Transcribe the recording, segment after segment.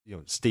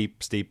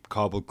steep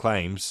cobbled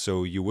climbs,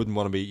 so you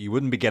wouldn't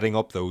be getting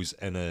up those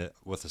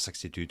with a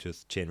 62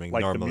 tooth chainring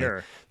like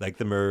normally, like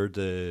the Mirror,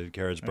 the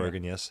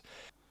Gerhardsbergen, yes.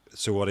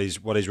 So what he's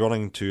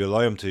running to allow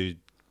him to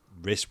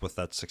race with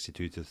that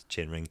 62 tooth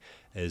chainring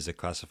is a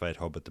classified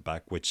hub at the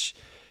back, which,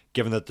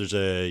 given that there's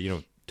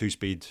a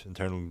 2-speed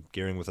internal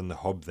gearing within the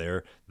hub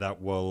there,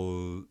 that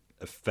will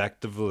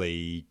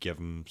effectively give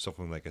him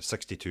something like a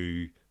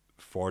 62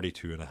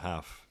 42 and a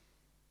half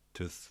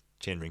tooth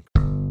chainring.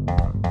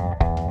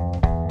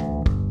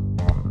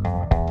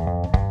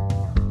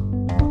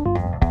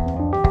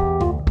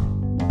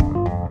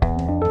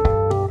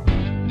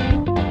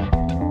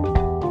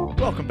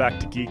 Welcome back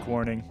to Geek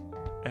Warning,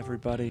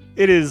 everybody.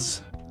 It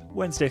is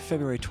Wednesday,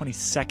 February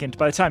 22nd.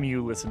 By the time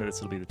you listen to this,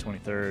 it'll be the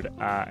 23rd.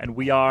 And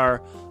we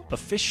are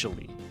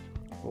officially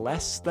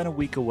less than a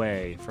week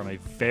away from a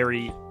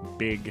very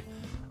big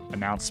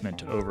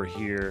announcement over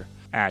here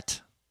at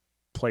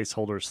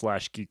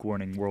placeholder/Geek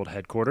Warning World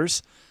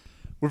Headquarters.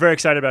 We're very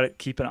excited about it.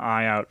 Keep an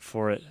eye out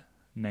for it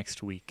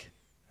next week.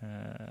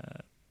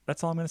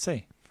 That's all I'm going to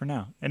say for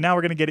now. And now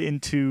we're going to get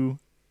into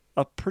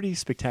a pretty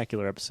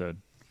spectacular episode.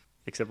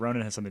 Except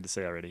Ronan has something to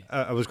say already.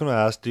 I was going to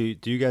ask, do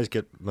you guys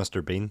get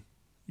Mr. Bean?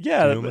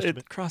 Yeah,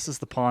 it crosses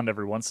the pond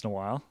every once in a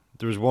while.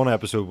 There was one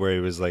episode where he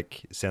was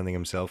like sending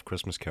himself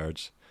Christmas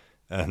cards,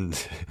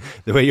 and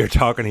the way you're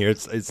talking here,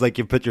 it's like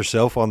you put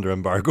yourself under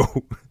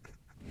embargo.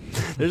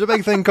 There's a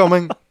big thing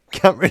coming.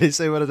 Can't really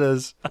say what it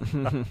is.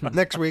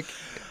 Next week.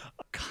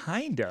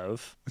 Kind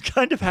of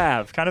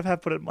have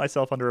put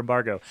myself under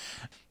embargo.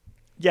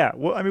 Yeah,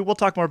 well, I mean, we'll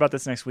talk more about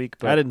this next week.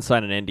 But I didn't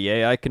sign an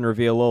NDA. I can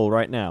reveal all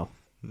right now.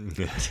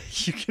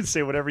 You can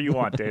say whatever you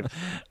want, Dave.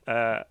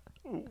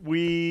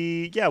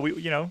 We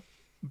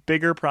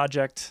bigger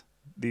project,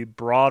 the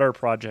broader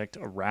project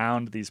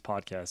around these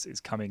podcasts is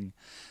coming,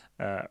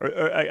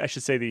 or I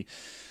should say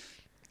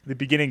the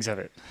beginnings of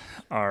it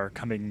are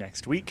coming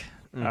next week.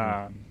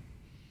 Mm-hmm.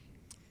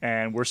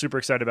 And we're super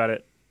excited about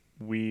it.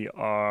 We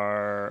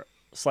are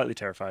slightly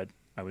terrified,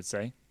 I would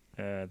say.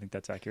 I think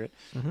that's accurate.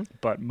 Mm-hmm.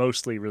 But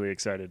mostly really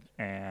excited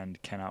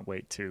and cannot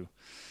wait to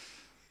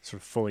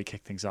sort of fully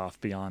kick things off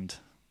beyond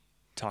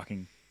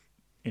talking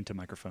into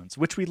microphones,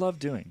 which we love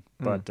doing.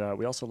 But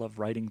we also love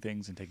writing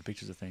things and taking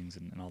pictures of things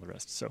and all the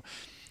rest. So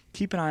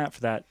keep an eye out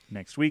for that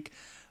next week.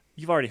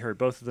 You've already heard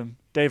both of them.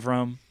 Dave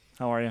Rome,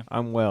 how are you?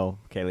 I'm well.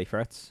 Kaylee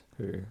Fretz,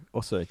 who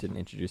also didn't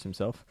introduce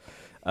himself.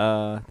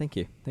 Thank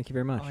you. Thank you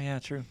very much. Oh, yeah,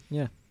 true.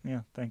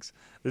 Yeah, thanks.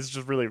 This is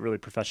just really, really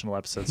professional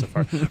episode so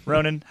far.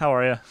 Ronan, how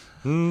are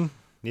you?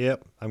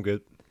 Yep, I'm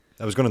good.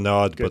 I was going to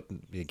nod, Good. but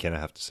you kind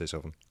of have to say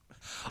something.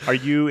 Are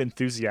you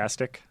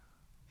enthusiastic?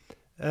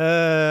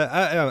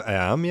 I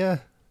am, yeah.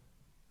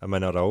 Am I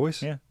not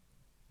always? Yeah.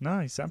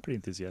 No, you sound pretty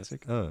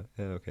enthusiastic. Oh,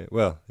 yeah, okay.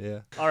 Well, yeah.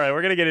 All right,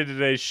 we're going to get into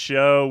today's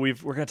show. We're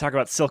going to talk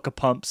about Silka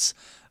Pumps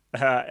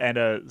and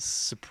a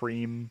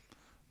Supreme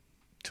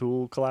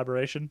tool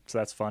collaboration, so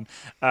that's fun.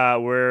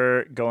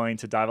 We're going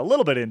to dive a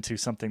little bit into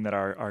something that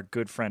our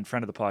good friend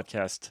of the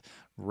podcast,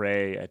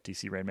 Ray at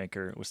DC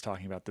Rainmaker, was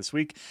talking about this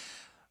week.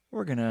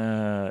 We're going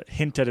to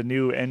hint at a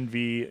new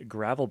NV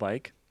gravel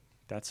bike.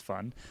 That's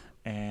fun.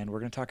 And we're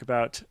going to talk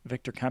about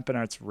Victor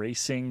Campenaert's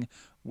racing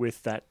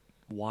with that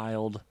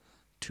wild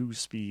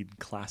 2-speed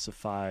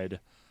classified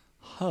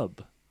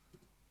hub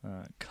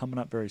coming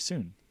up very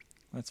soon.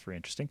 That's very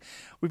interesting.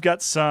 We've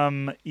got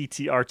some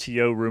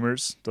ETRTO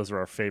rumors. Those are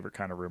our favorite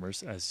kind of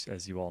rumors,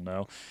 as you all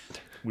know.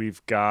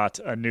 We've got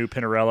a new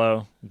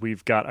Pinarello.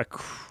 We've got a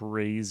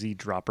crazy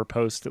dropper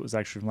post that was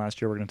actually from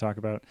last year we're going to talk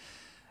about.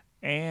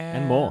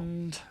 And more.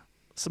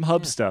 Some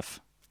hub stuff.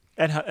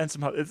 And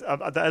some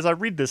as I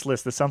read this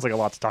list, this sounds like a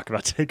lot to talk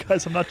about today,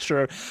 guys. I'm not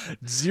sure.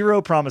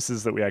 Zero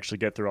promises that we actually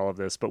get through all of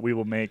this, but we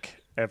will make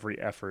every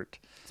effort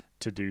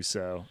to do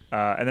so.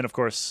 And then, of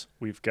course,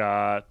 we've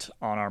got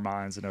on our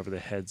minds and over the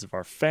heads of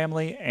our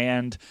family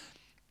and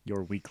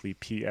your weekly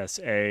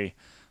PSA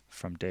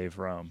from Dave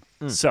Rome.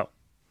 So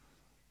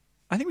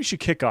I think we should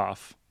kick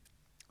off.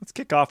 Let's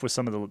kick off with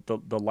some of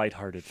the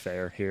lighthearted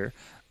fare here.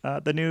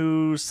 The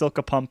new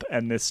Silka pump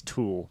and this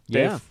tool.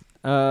 Yeah. Dave?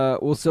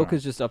 Well,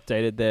 Silka's just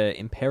updated their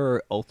Impero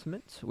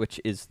Ultimate,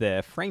 which is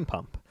their frame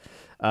pump.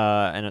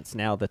 And it's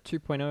now the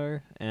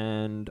 2.0,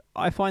 and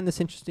I find this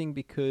interesting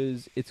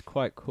because it's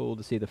quite cool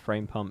to see the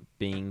frame pump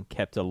being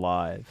kept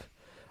alive.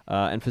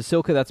 And for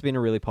Silka, that's been a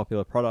really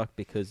popular product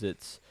because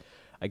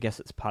I guess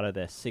it's part of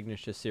their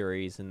signature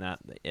series, and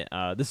that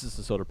this is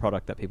the sort of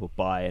product that people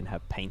buy and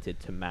have painted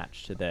to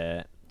match to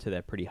their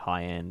pretty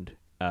high-end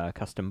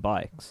custom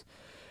bikes.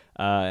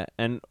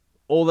 And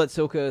all that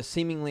Silka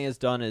seemingly has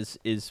done is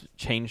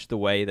changed the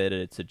way that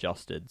it's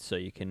adjusted, so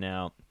you can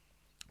now...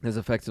 There's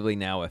effectively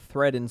now a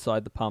thread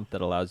inside the pump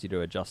that allows you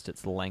to adjust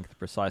its length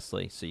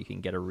precisely, so you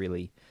can get a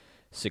really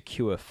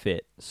secure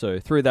fit. So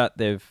through that,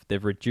 they've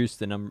reduced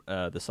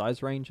the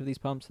size range of these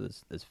pumps.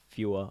 There's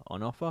fewer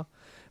on offer,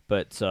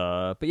 but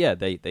yeah,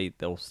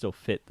 they'll still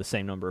fit the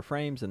same number of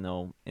frames, and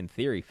they'll in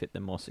theory fit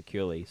them more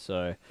securely.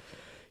 So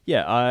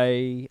yeah,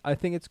 I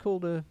think it's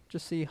cool to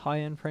just see high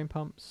end frame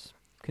pumps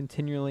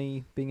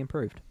continually being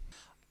improved.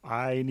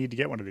 I need to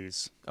get one of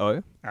these.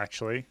 Oh,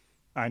 Actually,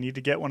 I need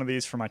to get one of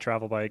these for my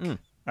travel bike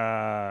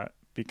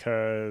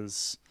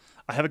because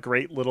I have a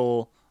great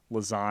little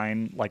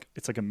Lesign, like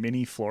it's like a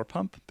mini floor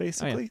pump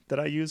basically that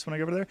I use when I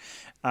go over there.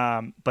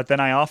 But then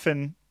I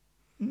often,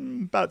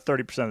 about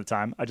 30% of the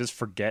time, I just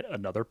forget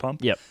another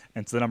pump. Yep.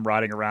 And so then I'm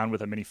riding around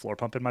with a mini floor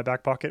pump in my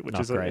back pocket, which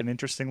Not is great. an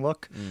interesting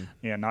look.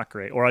 Yeah, not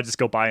great. Or I just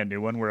go buy a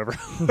new one wherever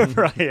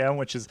I am,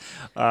 which is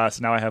so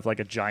now I have like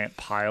a giant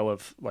pile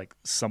of like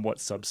somewhat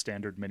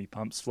substandard mini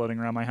pumps floating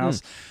around my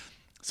house.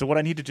 So what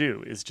I need to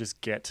do is just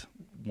get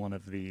one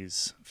of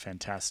these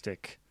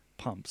fantastic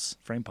pumps,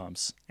 frame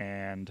pumps,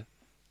 and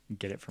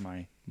get it for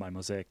my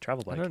Mosaic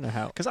travel bike. I don't know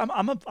how. Because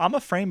I'm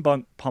a frame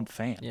pump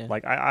fan. Yeah.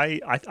 Like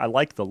I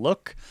like the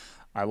look,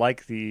 I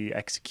like the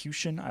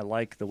execution, I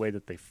like the way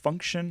that they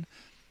function.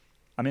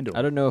 I'm into it.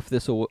 I don't know if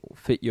this will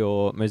fit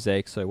your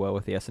Mosaic so well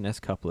with the SNS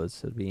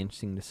couplers. It'd be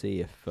interesting to see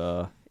if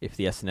the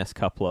SNS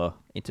coupler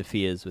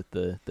interferes with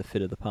the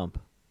fit of the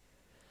pump.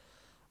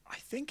 I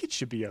think it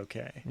should be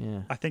okay.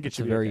 Yeah, I think it it's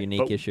should a be very okay.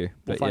 unique But issue.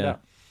 We'll But find yeah,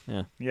 out.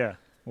 yeah. Yeah,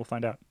 we'll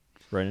find out.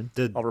 Ronan,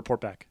 I'll report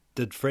back.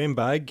 Did frame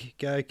bag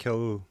guy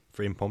kill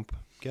frame pump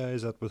guy?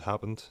 Is that what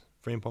happened?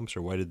 Frame pumps,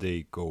 or why did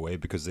they go away?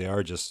 Because they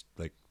are just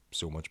like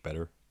so much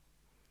better.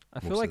 I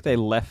feel most like of the they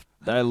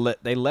time.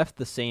 they left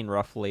the scene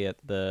roughly at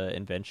the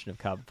invention of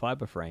carbon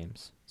fiber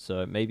frames.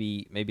 So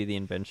maybe the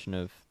invention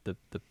of the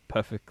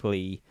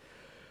perfectly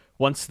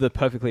once the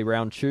perfectly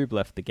round tube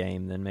left the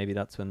game, then maybe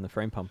that's when the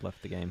frame pump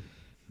left the game.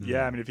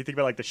 Yeah, I mean, if you think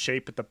about like the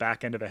shape at the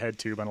back end of a head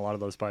tube on a lot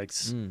of those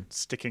bikes,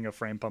 sticking a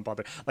frame pump on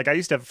there. Like I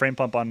used to have a frame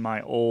pump on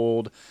my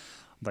old,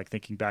 like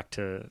thinking back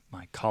to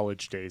my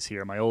college days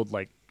here, my old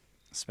like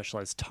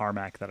specialized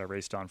tarmac that I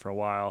raced on for a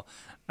while.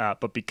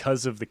 But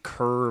because of the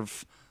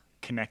curve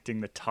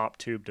connecting the top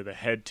tube to the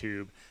head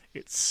tube,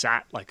 it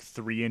sat like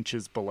 3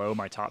 inches below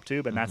my top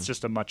tube, and that's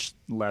just a much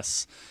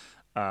less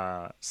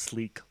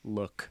sleek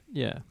look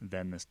Yeah.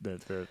 than the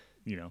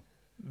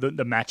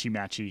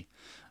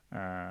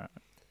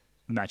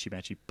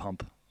matchy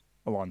pump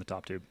along the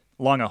top tube,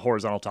 along a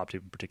horizontal top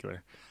tube in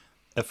particular.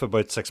 If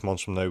about 6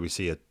 months from now we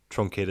see a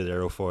truncated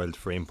aerofoiled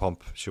frame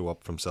pump show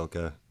up from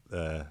Silka, we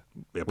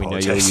We know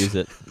you'll apologize. use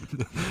it.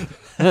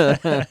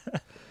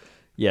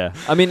 Yeah.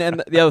 I mean,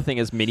 and the other thing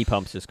is mini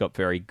pumps just got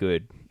very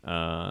good,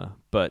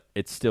 but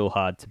it's still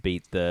hard to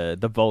beat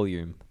the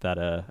volume that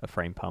a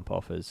frame pump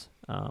offers.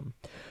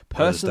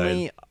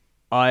 Personally,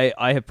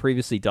 I have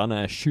previously done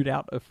a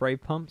shootout of frame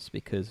pumps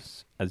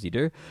because, as you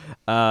do,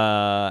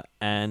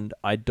 and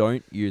I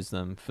don't use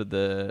them for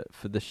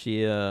the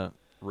sheer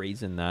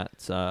reason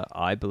that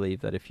I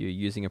believe that if you're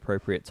using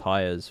appropriate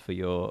tires for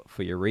your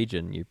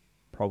region, you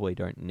probably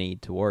don't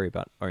need to worry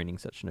about owning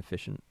such an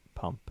efficient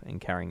pump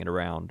and carrying it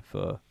around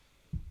for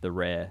the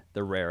rare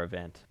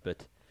event.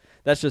 But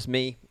that's just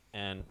me,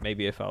 and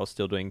maybe if I was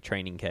still doing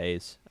training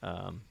Ks,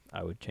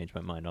 I would change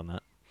my mind on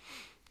that.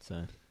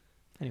 So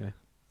anyway.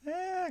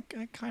 Yeah,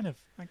 I kind of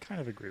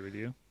agree with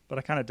you, but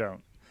I kind of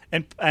don't.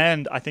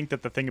 And I think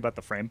that the thing about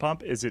the frame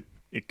pump is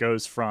it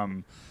goes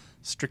from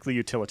strictly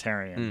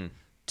utilitarian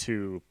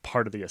to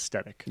part of the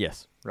aesthetic.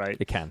 Yes, right.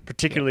 it can,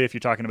 particularly if you're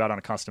talking about on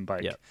a custom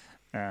bike.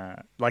 Yeah.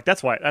 Like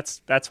that's why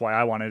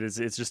I want it.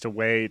 It's just a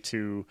way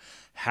to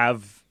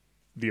have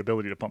the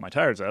ability to pump my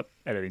tires up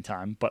at any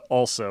time, but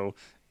also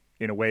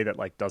in a way that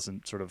like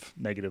doesn't sort of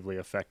negatively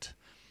affect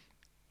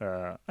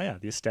the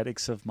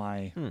aesthetics of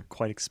my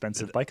quite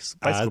expensive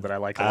bicycle that I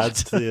like a lot.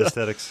 Adds to the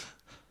aesthetics.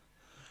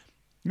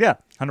 Yeah,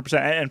 100%.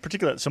 And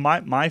particularly, so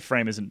my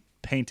frame isn't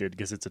painted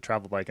because it's a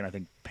travel bike, and I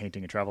think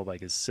painting a travel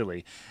bike is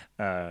silly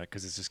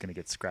because it's just going to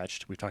get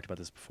scratched. We've talked about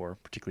this before,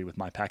 particularly with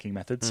my packing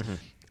methods.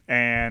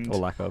 And or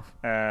lack of.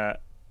 Yeah,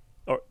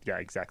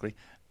 exactly.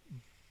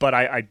 But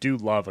I do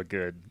love a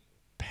good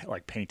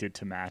like painted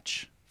to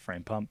match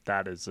frame pump.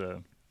 That's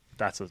a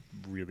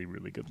really,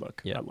 really good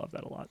look. Yeah. I love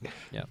that a lot.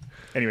 Yeah.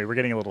 Anyway, we're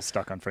getting a little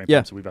stuck on frame Yeah.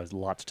 pumps, so we've got a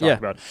lot to talk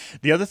about.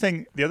 The other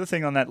thing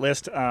on that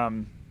list,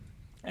 and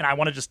I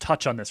want to just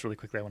touch on this really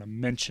quickly. I want to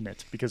mention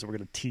it because we're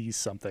going to tease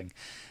something.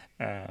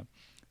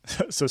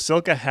 So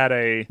Silka had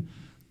a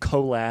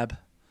collab,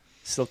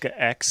 Silka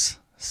X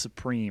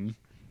Supreme,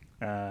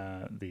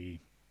 the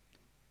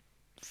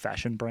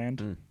fashion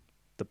brand,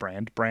 the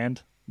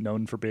brand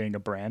known for being a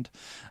brand.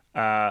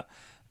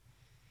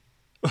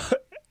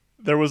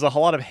 There was a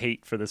lot of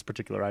hate for this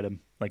particular item,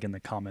 like in the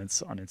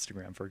comments on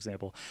Instagram, for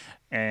example,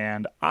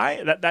 and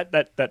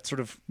that sort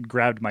of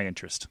grabbed my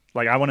interest.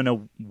 Like, I want to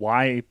know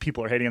why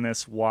people are hating on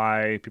this,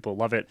 why people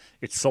love it.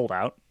 It's sold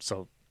out,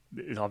 so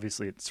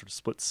obviously it sort of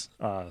splits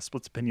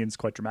opinions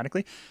quite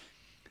dramatically.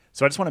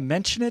 So I just want to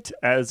mention it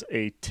as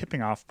a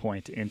tipping off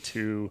point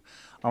into.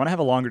 I want to have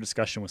a longer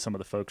discussion with some of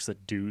the folks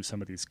that do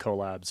some of these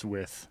collabs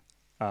with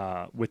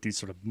these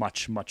sort of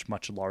much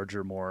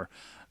larger, more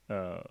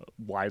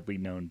widely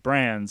known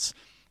brands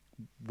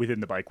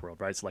within the bike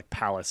world, right? So like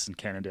Palace and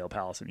Cannondale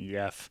Palace and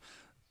EF,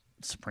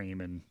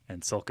 Supreme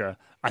and Silka.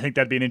 I think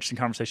that'd be an interesting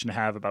conversation to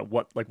have about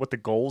what the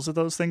goals of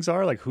those things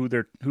are, like who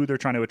they're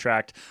trying to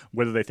attract,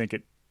 whether they think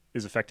it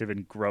is effective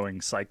in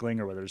growing cycling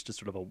or whether it's just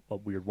sort of a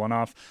weird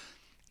one-off.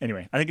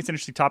 anyway, I think it's an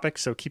interesting topic.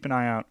 So keep an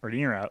eye out or an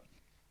ear out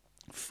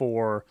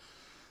for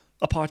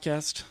a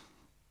podcast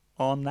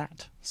on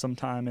that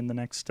sometime in the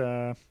next,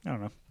 I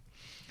don't know.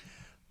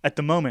 At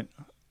the moment,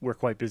 we're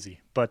quite busy,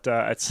 but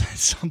at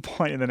some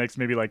point in the next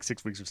maybe like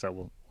 6 weeks or so,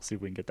 we'll see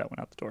if we can get that one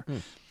out the door.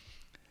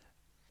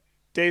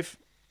 Dave,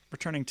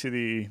 returning to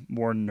the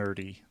more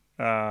nerdy,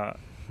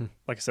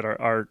 like I said,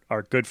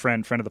 our good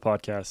friend of the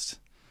podcast,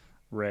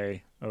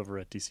 Ray over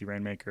at DC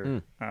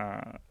Rainmaker,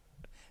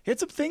 he had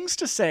some things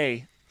to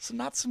say,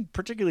 not some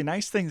particularly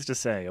nice things to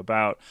say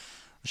about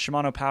the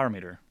Shimano power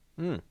meter.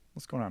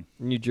 What's going on?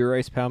 New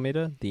Dura-Ace power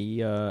meter, the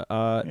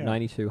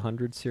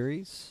R9200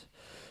 series.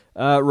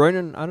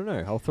 Ronan, I don't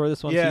know. I'll throw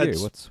this one to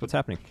you. What's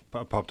happening?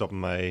 Popped up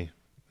in I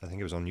think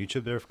it was on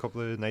YouTube there a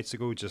couple of nights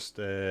ago. Just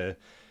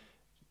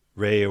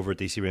Ray over at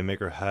DC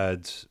Rainmaker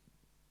had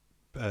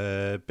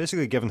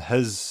basically given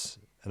his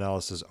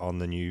analysis on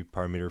the new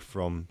power meter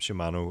from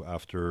Shimano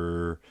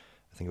after,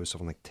 I think it was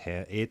something like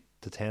 8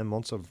 to 10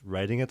 months of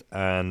riding it,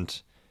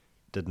 and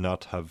did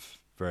not have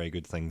very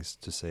good things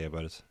to say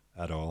about it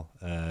at all.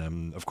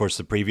 Of course,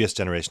 the previous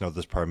generation of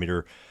this power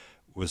meter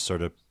was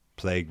sort of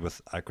plagued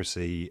with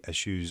accuracy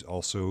issues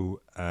also,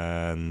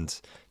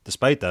 and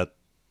despite that,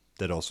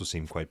 did also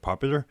seem quite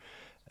popular.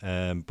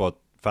 But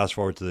fast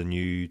forward to the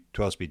new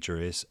 12-speed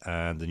Dura-Ace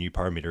and the new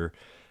power meter,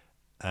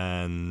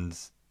 and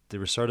they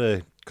were sort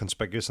of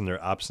conspicuous in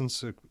their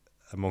absence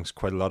amongst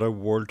quite a lot of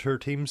World Tour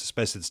teams,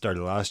 especially at the start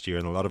of last year,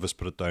 and a lot of us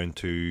put it down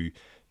to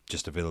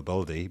just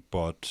availability.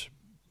 But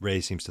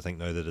Ray seems to think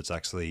now that it's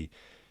actually,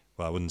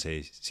 well, I wouldn't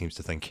say he seems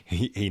to think,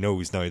 he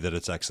knows now that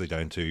it's actually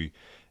down to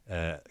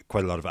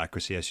quite a lot of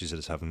accuracy issues that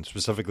it's having.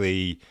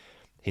 Specifically,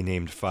 he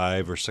named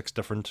 5 or 6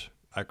 different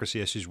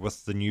accuracy issues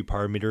with the new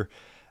power meter,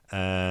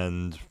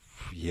 and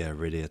yeah,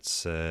 really,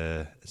 it's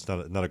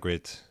not a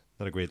great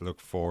look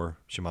for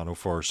Shimano,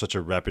 for such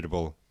a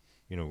reputable,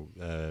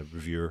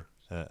 reviewer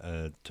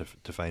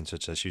to find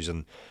such issues.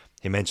 And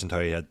he mentioned how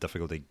he had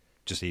difficulty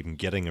just even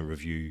getting a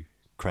review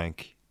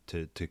crank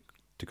to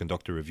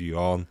conduct a review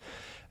on,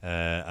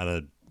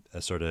 and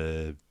a sort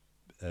of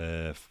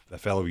a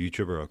fellow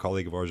YouTuber, a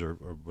colleague of ours or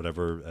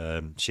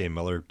whatever, Shane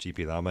Miller,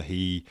 GP Lama,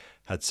 he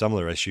had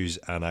similar issues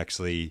and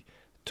actually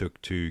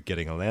took to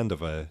getting a lend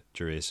of a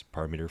Dura-Ace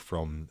power meter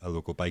from a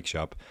local bike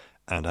shop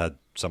and had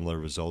similar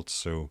results.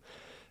 So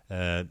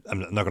I'm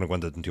not going to go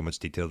into it in too much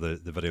detail. The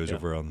video is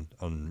over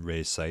on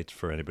Ray's site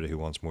for anybody who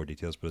wants more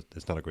details, but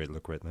it's not a great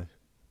look right now.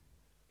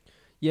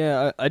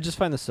 Yeah, I just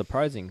find this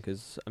surprising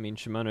because, I mean,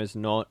 Shimano's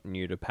not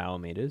new to power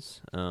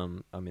meters.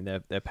 I mean,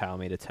 their power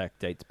meter tech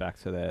dates back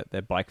to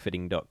their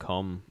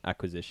bikefitting.com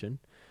acquisition.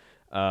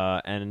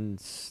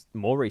 And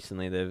more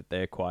recently,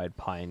 they acquired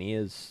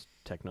Pioneer's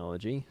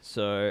technology.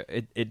 So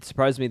it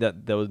surprised me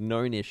that there was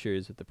known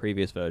issues with the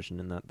previous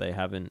version and that they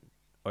haven't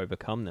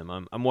overcome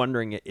them. I'm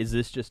wondering, is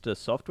this just a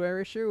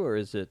software issue, or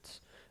is it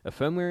a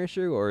firmware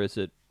issue, or is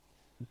it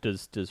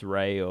does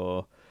Ray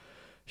or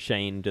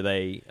Shane, are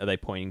they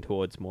pointing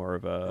towards more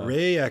of a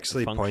Ray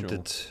actually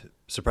pointed,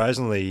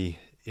 surprisingly,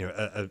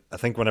 I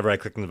think whenever I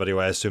clicked on the video,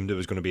 I assumed it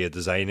was going to be a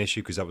design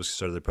issue because that was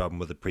sort of the problem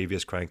with the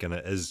previous crank, and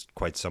it is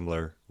quite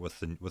similar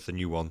with the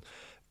new one.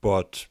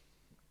 But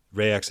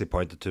Ray actually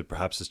pointed to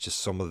perhaps it's just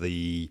some of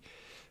the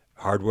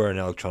hardware and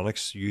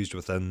electronics used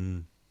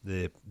within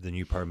the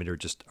new power meter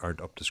just aren't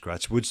up to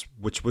scratch, which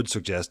would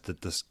suggest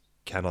that this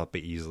cannot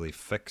be easily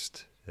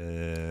fixed.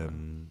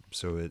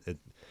 So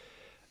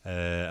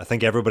I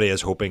think everybody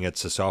is hoping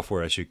it's a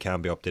software issue,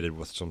 can be updated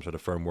with some sort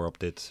of firmware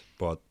update,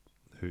 but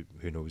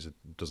who knows? It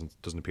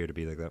doesn't appear to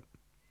be like that.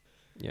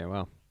 Yeah,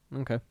 well,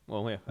 okay.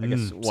 Well, yeah, I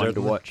guess one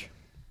to watch.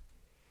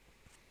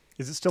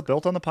 Is it still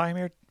built on the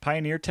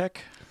Pioneer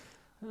tech?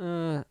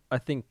 I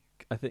think.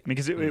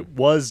 Because it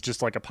was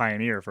just like a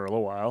Pioneer for a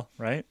little while,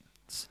 right?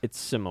 It's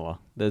similar.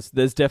 There's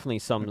definitely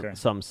some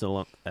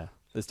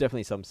there's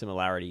definitely some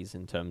similarities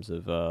in terms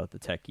of the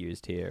tech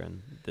used here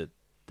and the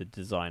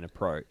design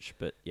approach,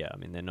 but yeah, I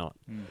mean they're not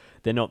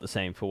the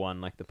same. For one,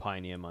 like the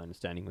Pioneer, my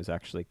understanding was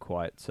actually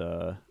quite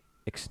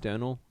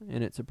external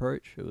in its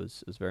approach. It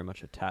was very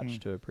much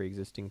attached to a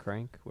pre-existing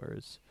crank,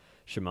 whereas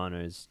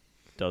Shimano's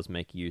does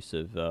make use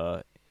of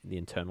the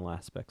internal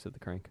aspects of the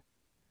crank.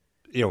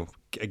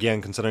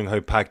 Again, considering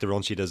how packed the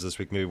run sheet is this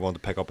week, maybe we want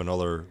to pick up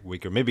another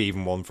week, or maybe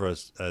even one for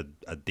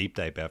a deep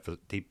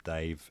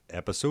dive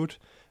episode.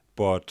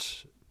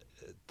 But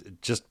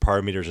just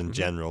power meters in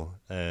general,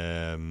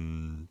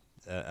 I'm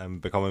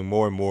becoming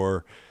more and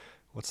more,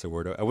 what's the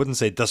word? I wouldn't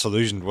say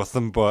disillusioned with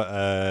them, but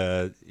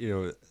at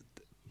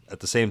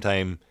the same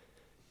time,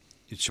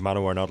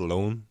 Shimano are not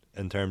alone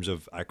in terms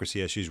of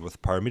accuracy issues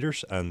with power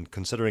meters, and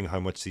considering how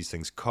much these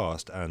things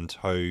cost and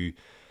how,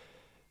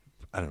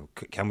 I don't know,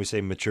 can we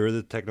say mature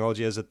the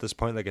technology is at this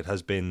point? Like, it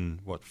has been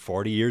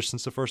 40 years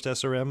since the first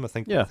SRM.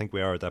 I think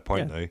we are at that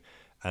point now,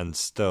 and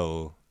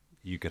still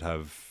you could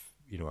have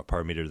a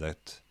power meter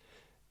that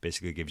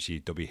basically gives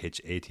you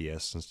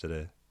WHATS instead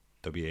of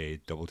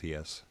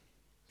WATTS.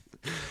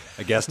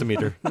 A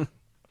guesstimeter.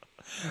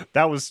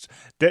 That was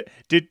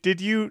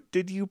did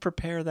you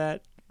prepare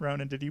that,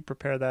 Ronan? Did you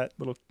prepare that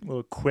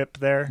little quip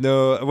there?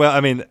 No, well, I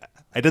mean,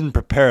 I didn't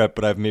prepare it,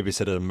 but I've maybe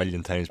said it a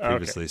million times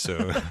previously. So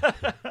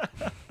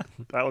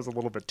that was a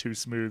little bit too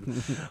smooth.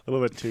 A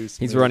little bit too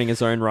smooth. He's running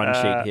his own run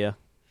sheet here.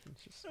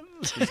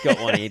 He's got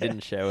one he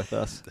didn't share with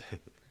us.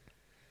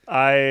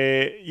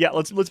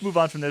 Let's move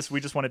on from this. We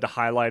just wanted to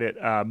highlight it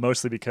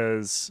mostly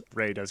because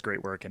Ray does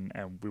great work,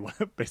 and we want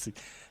to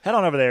basically head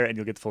on over there and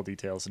you'll get the full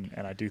details.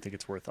 And I do think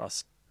it's worth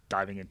us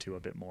diving into a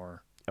bit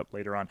more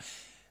later on.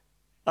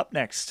 Up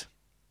next,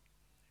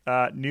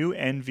 new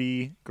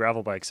NV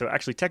gravel bike. So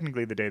actually,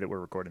 technically, the day that we're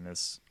recording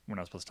this, we're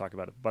not supposed to talk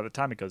about it. By the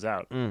time it goes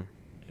out,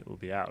 it will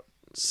be out.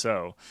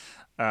 So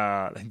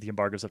I think the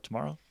embargo's up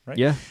tomorrow, right?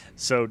 Yeah.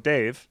 So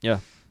Dave, Yeah.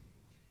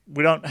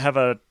 we don't have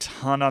a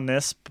ton on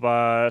this,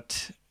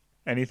 but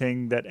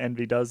anything that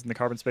NV does in the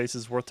carbon space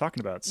is worth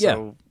talking about.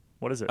 So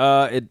what is it?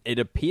 It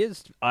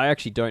appears, I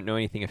actually don't know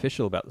anything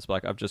official about this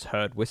bike. I've just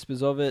heard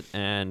whispers of it,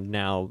 and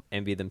now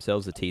NV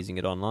themselves are teasing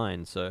it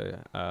online. So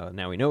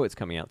now we know it's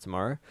coming out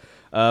tomorrow.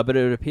 But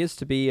it appears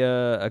to be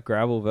a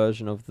gravel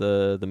version of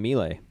the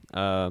Melee.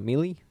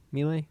 Melee?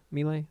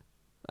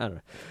 I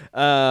don't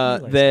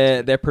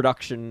know. Their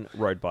production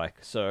road bike.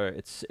 So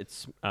it's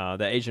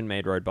the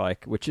Asian-made road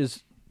bike, which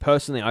is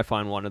personally I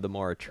find one of the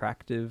more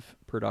attractive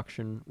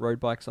production road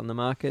bikes on the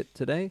market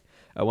today.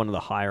 One of the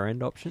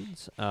higher-end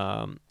options.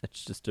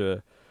 It's just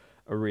a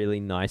really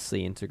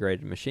nicely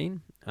integrated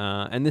machine.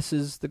 And this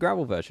is the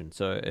gravel version.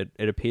 So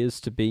it appears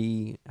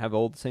to have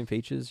all the same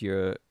features.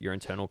 Your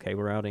internal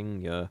cable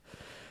routing, your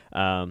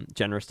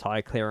generous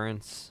tire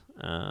clearance,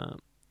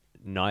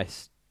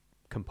 nice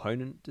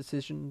component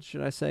decisions,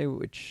 should I say,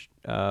 which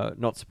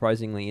not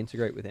surprisingly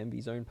integrate with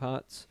MV's own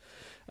parts.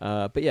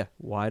 But yeah,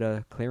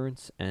 wider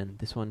clearance, and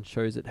this one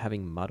shows it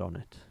having mud on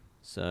it.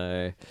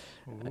 So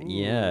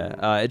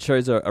it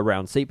shows a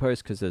round seat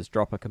post because there's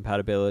dropper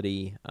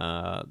compatibility.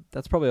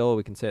 That's probably all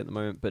we can say at the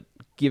moment, but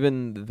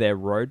given their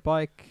road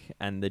bike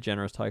and the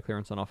generous tire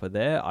clearance on offer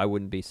there, I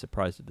wouldn't be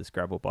surprised if this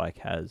gravel bike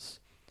has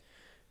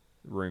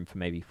room for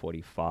maybe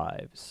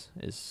 45s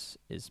is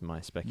my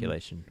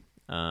speculation.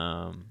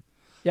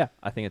 Yeah,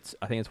 I think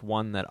it's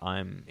one that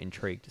I'm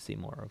intrigued to see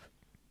more of.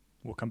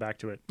 We'll come back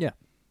to it. Yeah,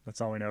 that's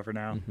all we know for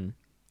now. Mm-hmm.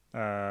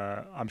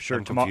 I'm sure.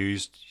 I'm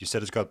confused. You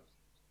said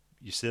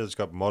it's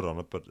got mud on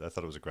it, but I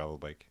thought it was a gravel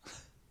bike.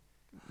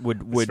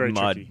 Would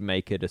mud tricky.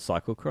 Make it a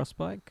cyclocross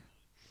bike?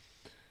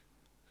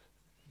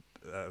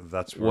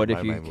 That's where what my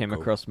if you mind came will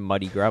go. across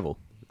muddy gravel?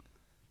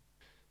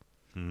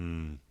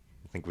 I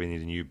think we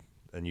need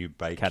a new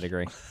bike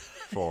category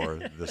for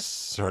this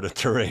sort of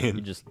terrain.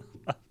 You just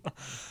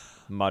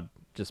mud.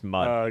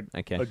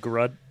 Okay. A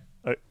grud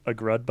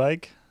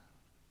bike?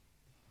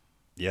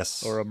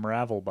 Yes. Or a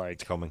Mravel bike?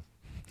 It's coming.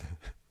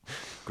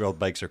 Grilled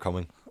bikes are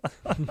coming.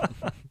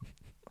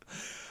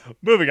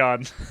 Moving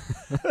on.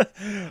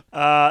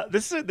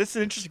 This is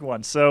an interesting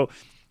one. So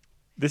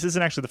this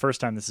isn't actually the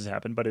first time this has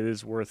happened, but it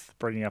is worth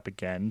bringing up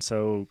again.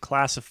 So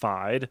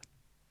Classified,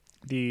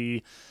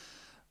 the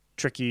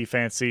tricky,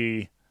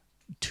 fancy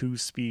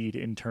 2-speed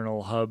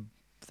internal hub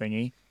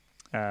thingy,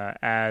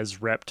 as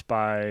repped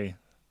by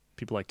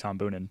people like Tom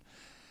Boonen.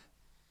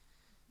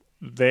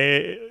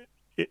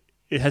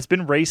 It has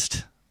been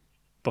raced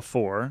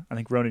before. I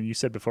think, Ronan, you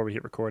said before we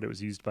hit record it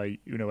was used by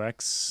Uno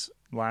X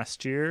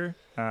last year.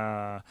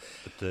 At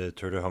the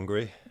Tour de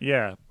Hungary?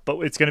 Yeah, but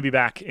it's going to be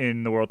back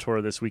in the World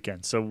Tour this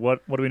weekend. So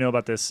what do we know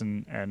about this,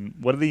 and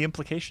what are the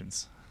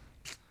implications?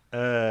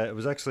 It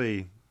was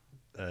actually,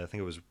 I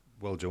think it was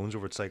Will Jones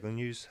over at Cycling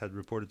News had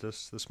reported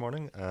this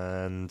morning.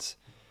 And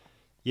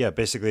yeah,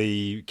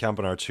 basically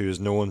Campen R2 is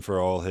known for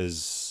all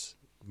his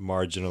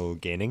marginal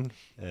gaining.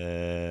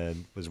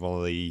 Was one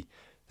of the...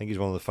 I think he's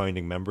one of the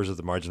founding members of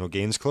the Marginal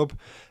Gains Club.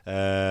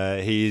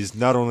 He's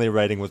not only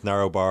riding with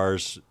narrow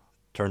bars,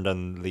 turned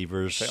in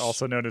levers.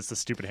 Also known as the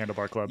Stupid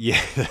Handlebar Club.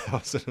 Yeah,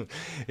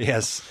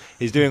 yes.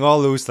 He's doing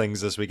all those things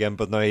this weekend,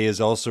 but now he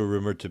is also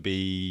rumoured to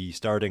be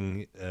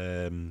starting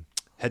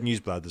Het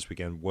Nieuwsblad this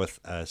weekend with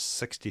a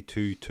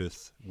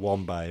 62-tooth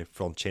 1x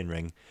front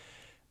chainring.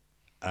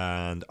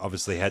 And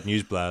obviously Het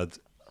Nieuwsblad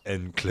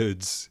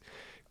includes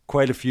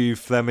quite a few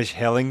Flemish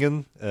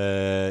hellingen,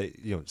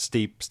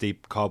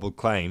 steep cobbled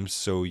climbs.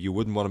 So you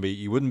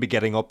wouldn't be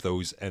getting up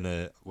those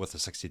with a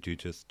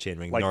 62-tooth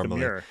chainring like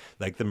normally,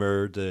 like the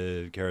Muir,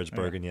 the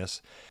Gerardsbergen,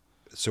 yes.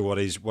 So what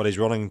he's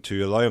running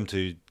to allow him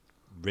to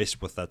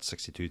race with that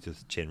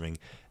 62-tooth chainring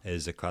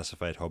is a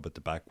classified hub at the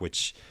back,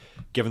 which,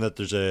 given that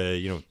there's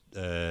a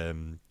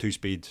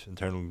 2-speed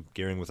internal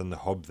gearing within the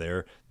hub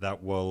there,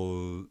 that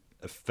will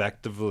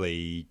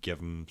effectively give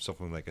him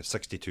something like a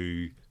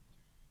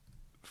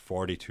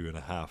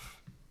 42.5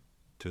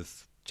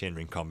 tooth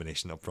chainring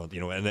combination up front,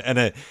 in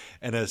a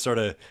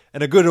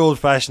good old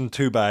fashioned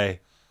 2x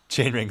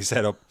chainring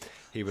setup.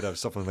 He would have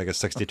something like a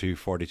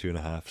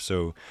 42.5.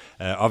 So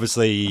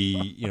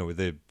obviously,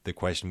 the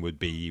question would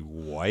be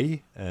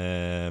why.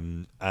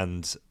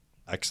 And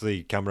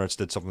actually, Cameron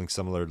did something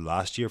similar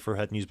last year for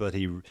Het Nieuwsblad.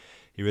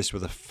 He raced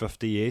with a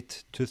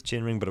 58 tooth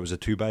chainring, but it was a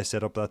 2x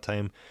setup that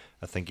time.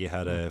 I think he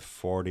had a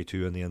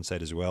 42 on the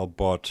inside as well,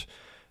 but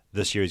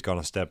This year he's gone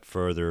a step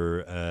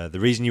further. The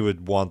reason you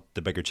would want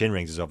the bigger chain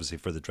rings is obviously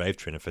for the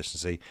drivetrain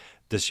efficiency.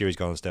 This year he's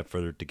gone a step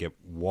further to get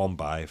one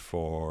by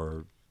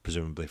for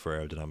presumably for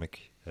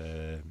aerodynamic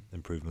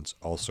improvements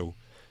also.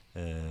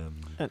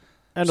 And so,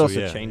 also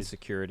yeah, chain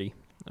security.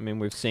 I mean,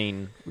 we've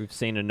seen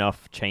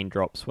enough chain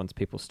drops once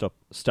people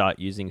start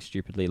using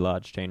stupidly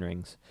large chain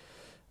rings.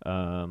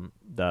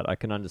 That I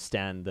can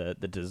understand the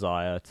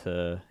desire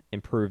to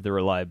improve the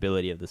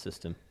reliability of the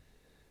system.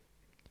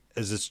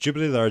 Is it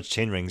stupidly large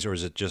chain rings, or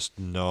is it just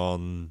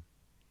group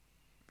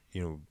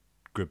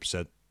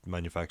set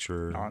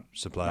manufacturer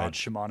supplied? Not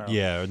Shimano.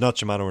 Yeah, or not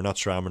Shimano, or not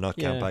SRAM, or not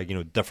Yeah.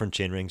 Campag. Different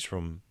chain rings for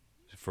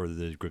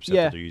the grip set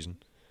Yeah. that they're using.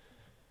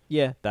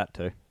 Yeah, that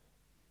too.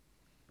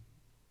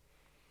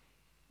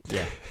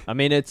 Yeah, I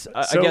mean, it's.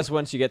 I guess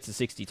once you get to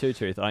 62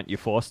 tooth, aren't you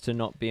forced to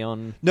not be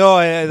on? No,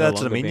 that's what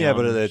I longer mean. be Yeah,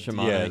 but on if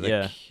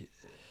Shimano,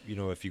 you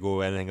want to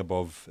go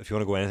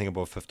anything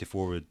above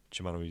 54 with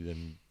Shimano,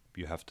 then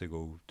you have to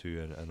go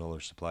to another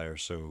supplier.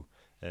 So,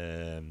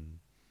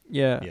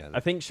 Yeah, I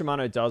think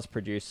Shimano does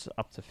produce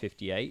up to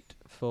 58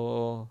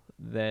 for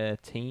their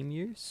team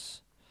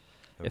use.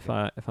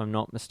 Okay. If I'm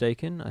not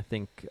mistaken, I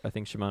think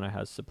Shimano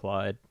has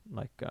supplied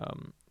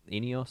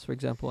Ineos, for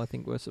example. I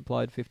think were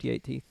supplied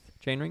 58 teeth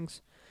chainrings,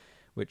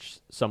 which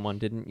someone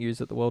didn't use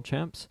at the World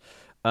Champs.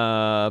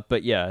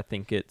 But yeah, I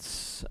think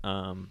it's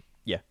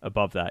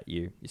above that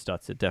you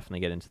start to definitely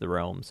get into the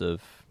realms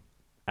of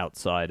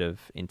outside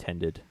of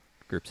intended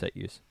group set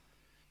use.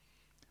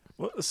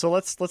 Well, so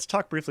let's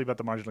talk briefly about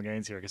the marginal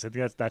gains here, because I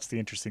think that's the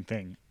interesting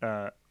thing.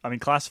 I mean,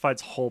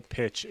 Classified's whole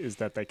pitch is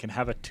that they can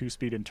have a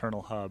 2-speed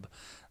internal hub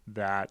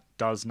that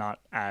does not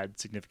add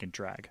significant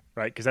drag,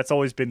 right? Because that's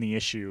always been the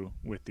issue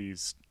with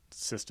these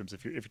systems.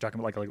 If you're talking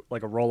about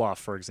like a roll-off,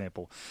 for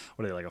example,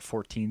 what are they, like a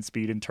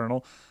 14-speed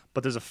internal?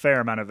 But there's a fair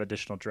amount of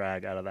additional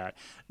drag out of that.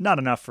 Not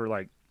enough for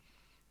like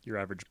your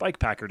average bike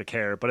packer to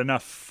care, but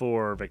enough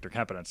for Victor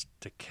Campenaerts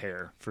to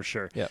care for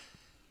sure. Yeah.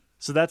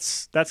 So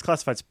that's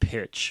Classified's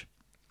pitch.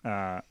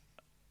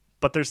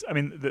 But there's, I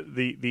mean,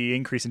 the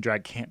increase in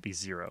drag can't be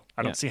zero.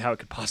 I don't see how it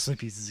could possibly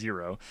be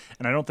zero,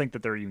 and I don't think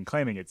that they're even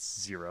claiming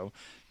it's zero.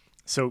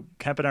 So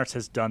Campenaerts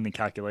has done the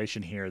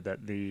calculation here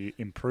that the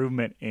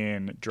improvement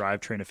in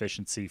drivetrain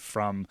efficiency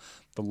from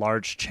the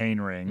large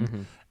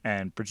chainring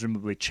and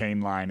presumably chain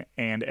line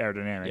and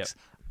aerodynamics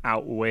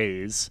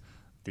outweighs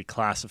the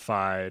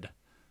Classified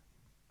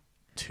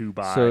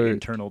 2x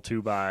internal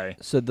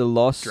 2x. So the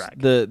loss, drag.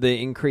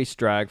 the increased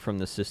drag from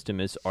the system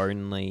is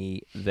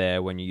only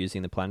there when you're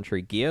using the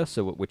planetary gear,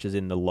 which is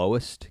in the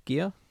lowest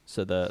gear.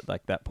 So that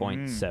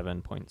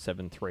 0.7,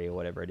 0.73 or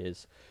whatever it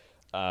is.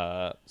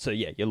 So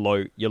yeah,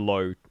 your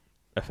low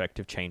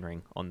effective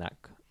chainring on that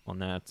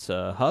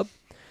hub.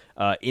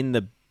 In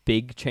the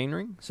big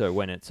chainring, so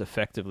when it's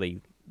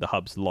effectively the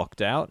hub's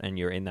locked out and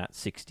you're in that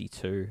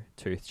 62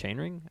 tooth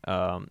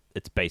chainring,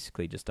 it's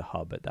basically just a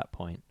hub at that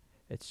point.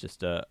 It's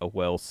just a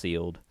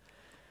well-sealed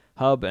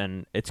hub,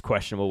 and it's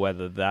questionable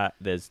whether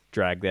there's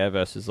drag there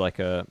versus like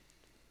a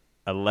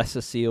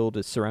lesser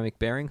sealed ceramic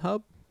bearing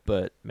hub,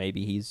 but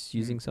maybe he's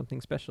using something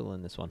special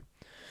in this one.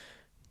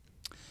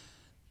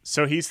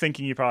 So he's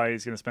thinking he probably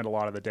is going to spend a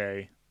lot of the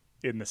day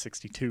in the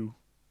 62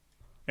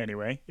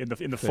 anyway, in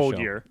the full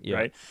gear,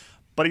 right?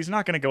 But he's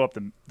not going to go up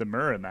the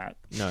Mur in that.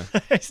 No.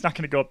 He's not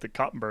going to go up the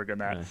Kottenberg in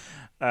that.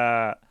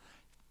 No.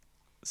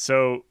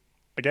 So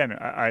again,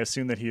 I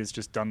assume that he has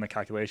just done the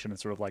calculation and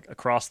sort of like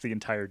across the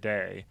entire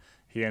day,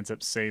 he ends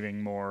up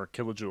saving more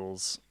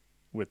kilojoules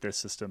with this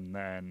system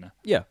than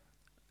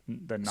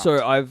not.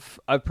 So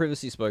I've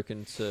previously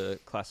spoken to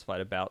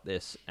Classified about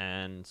this,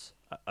 and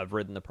I've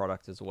ridden the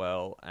product as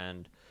well,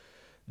 and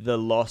the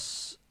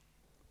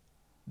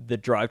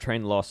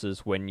drivetrain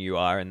losses when you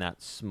are in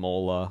that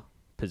smaller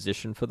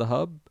position for the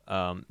hub,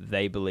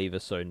 they believe are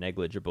so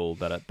negligible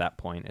that at that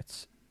point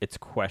it's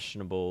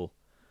questionable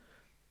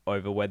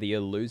over whether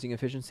you're losing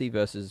efficiency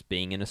versus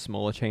being in a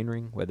smaller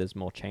chainring where there's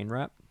more chain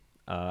wrap,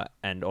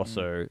 and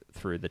also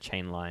through the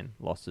chain line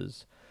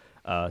losses.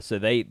 So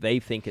they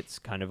think it's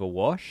kind of a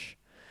wash.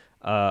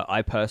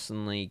 I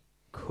personally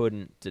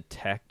couldn't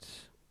detect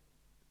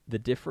the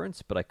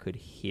difference, but I could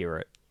hear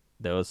it.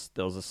 There was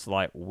a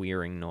slight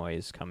whirring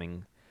noise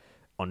coming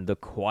on the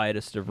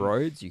quietest of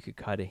roads. You could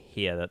kind of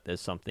hear that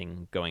there's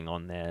something going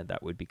on there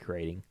that would be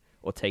creating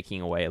or taking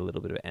away a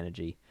little bit of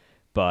energy,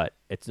 but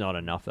it's not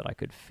enough that I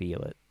could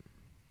feel it.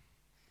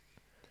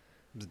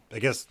 I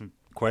guess the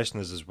question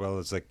is as well,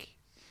 is like,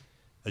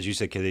 as you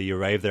said, Kitty, you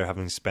arrive there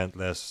having spent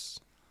less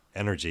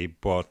energy,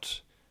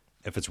 but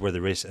if it's where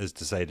the race is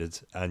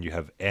decided and you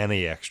have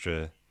any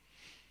extra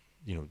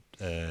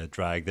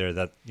drag there,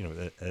 that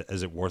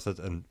is it worth it?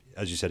 And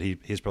as you said,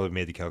 he's probably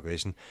made the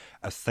calculation.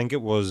 I think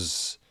it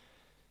was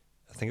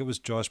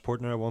Josh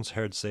Portner I once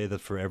heard say that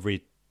for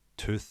every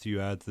tooth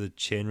you add to the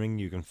chainring,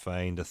 you can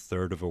find a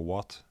third of a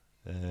watt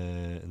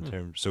in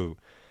terms. So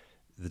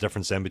the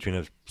difference then between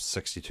a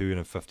 62 and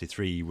a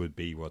 53 would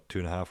be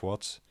 2.5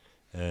 watts,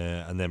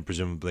 and then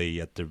presumably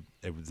at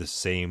the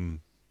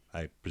same,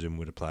 I presume,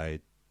 would apply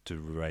to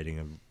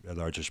riding a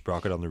larger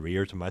sprocket on the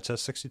rear to match that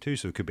 62.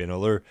 So it could be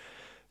another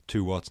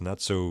 2 watts in that.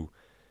 So,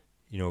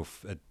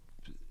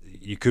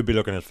 you could be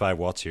looking at 5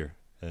 watts here,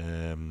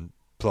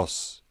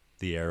 plus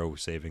the aero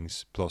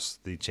savings, plus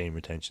the chain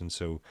retention.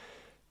 So,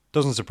 it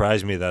doesn't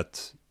surprise me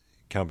that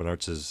Campen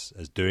Arts is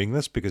doing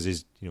this, because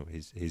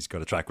he's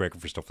got a track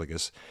record for stuff like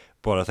this.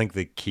 But I think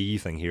the key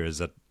thing here is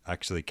that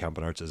actually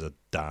Campen Arts is a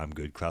damn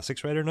good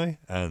classics rider now,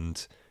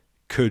 and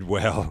could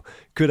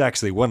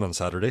actually win on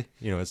Saturday.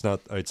 It's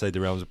not outside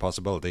the realms of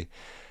possibility.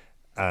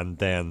 And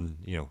then,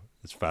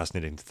 it's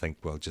fascinating to think,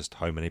 well, just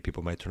how many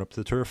people might turn up to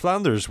the Tour of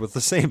Flanders with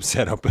the same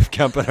setup if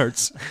Campen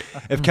Arts.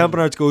 If Campen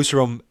Arts goes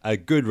from a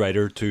good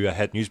rider to a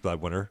Het Nieuwsblad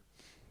winner,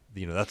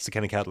 that's the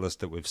kind of catalyst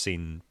that we've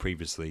seen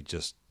previously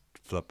just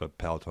flip a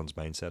peloton's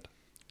mindset.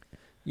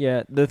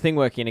 Yeah, the thing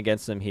working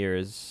against them here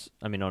is,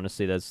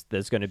 honestly,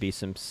 there's going to be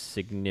some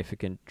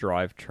significant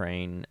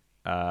drivetrain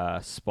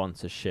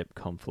sponsorship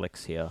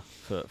conflicts here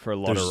for a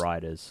lot of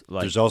riders.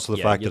 There's also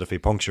the fact that if he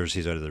punctures,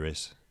 he's out of the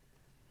race.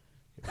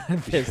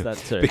 There's that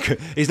too. Because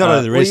he's not out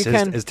of the race.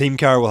 His team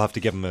car will have to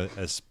give him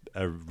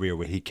a rear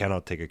wheel. He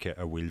cannot take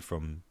a wheel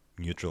from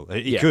neutral.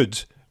 He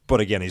could,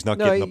 but again, he's not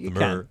getting up the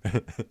mirror.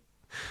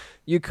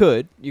 You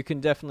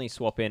can definitely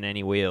swap in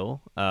any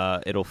wheel.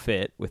 It'll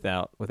fit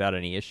without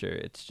any issue.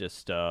 It's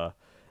just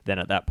then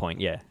at that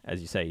point,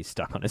 as you say, he's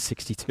stuck on a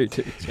 62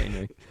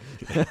 chainring,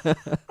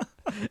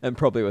 and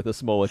probably with a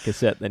smaller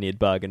cassette than he'd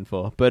bargained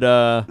for. But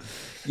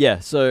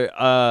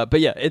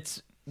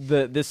it's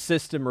this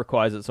system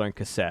requires its own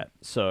cassette.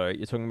 So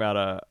you're talking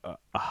about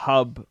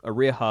a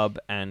rear hub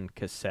and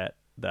cassette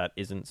that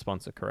isn't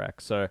sponsor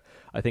correct. So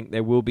I think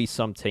there will be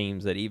some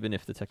teams that, even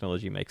if the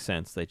technology makes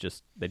sense, they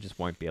just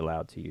won't be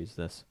allowed to use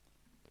this.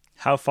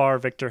 How far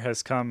Victor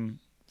has come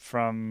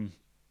from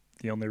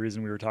the only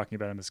reason we were talking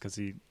about him is because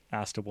he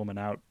asked a woman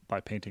out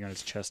by painting on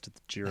his chest at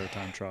the Giro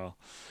time trial.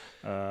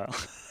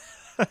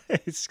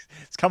 It's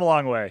come a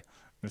long way,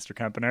 Mr.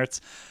 Campen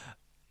Arts.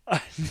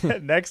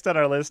 Next on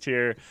our list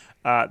here,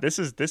 this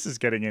is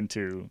getting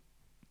into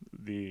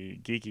the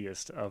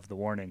geekiest of the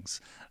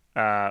warnings.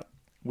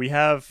 We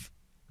have,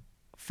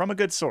 from a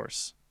good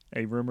source,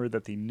 a rumor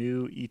that the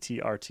new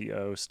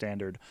ETRTO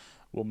standard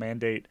will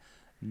mandate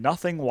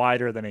nothing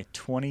wider than a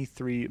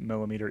 23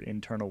 millimeter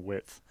internal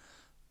width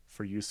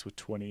for use with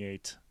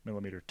 28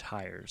 millimeter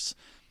tires.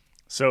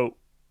 So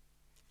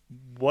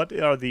what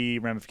are the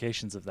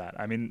ramifications of that?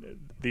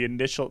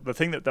 The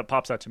thing that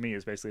pops out to me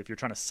is basically if you're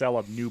trying to sell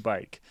a new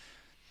bike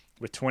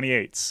with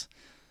 28s,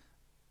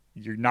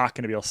 you're not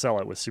going to be able to sell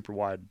it with super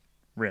wide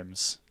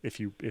rims if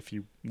you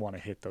want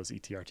to hit those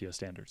ETRTO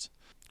standards.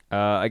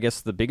 I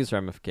guess the biggest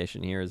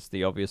ramification here is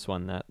the obvious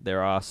one that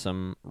there are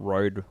some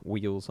road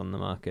wheels on the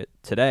market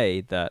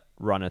today that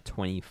run a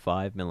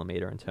 25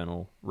 millimeter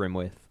internal rim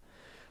width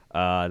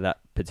that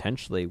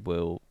potentially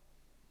will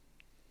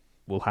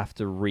have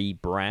to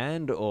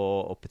rebrand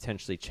or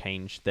potentially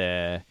change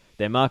their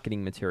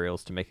marketing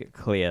materials to make it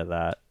clear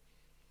that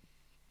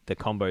the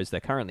combos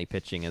they're currently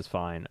pitching as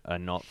fine are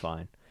not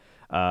fine.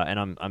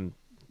 And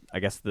I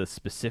guess the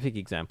specific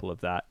example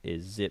of that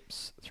is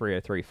Zip's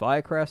 303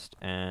 Firecrest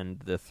and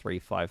the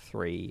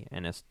 353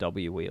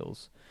 NSW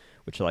wheels,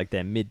 which are like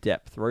their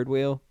mid-depth road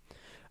wheel,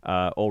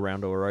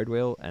 all-round or road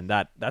wheel, and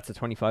that's a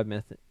 25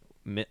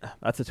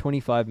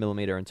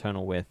 millimeter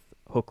internal width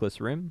hookless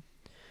rim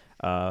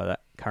that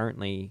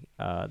currently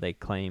they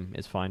claim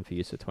is fine for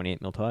use with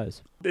 28 mil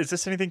tires. Is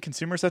this anything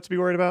consumers have to be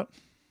worried about?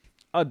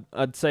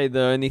 I'd say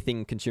the only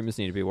thing consumers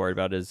need to be worried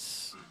about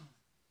is,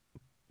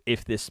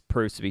 if this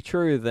proves to be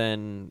true,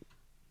 then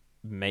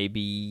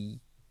maybe,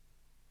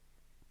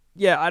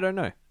 I don't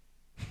know.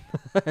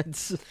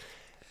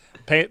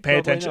 Pay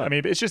attention. Not.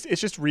 It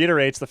just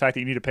reiterates the fact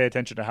that you need to pay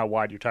attention to how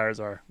wide your tires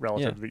are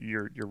relative to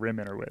your rim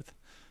inner width.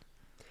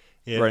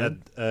 Yeah. Right.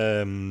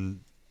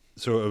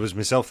 So it was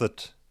myself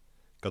that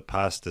got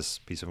past this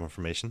piece of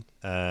information,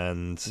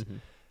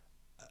 and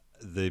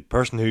the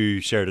person who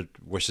shared it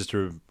wishes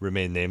to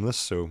remain nameless,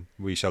 so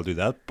we shall do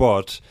that.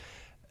 But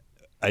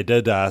I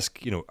did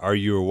ask, are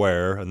you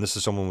aware, and this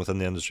is someone within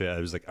the industry, I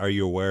was like, are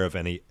you aware of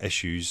any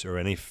issues or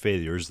any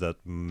failures that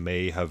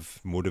may have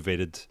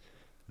motivated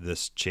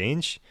this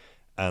change?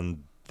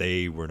 And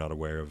they were not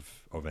aware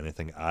of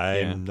anything.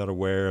 I'm not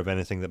aware of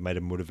anything that might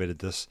have motivated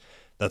this.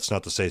 That's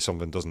not to say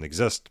something doesn't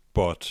exist,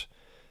 but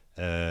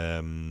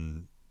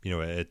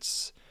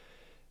it's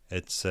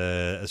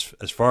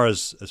as far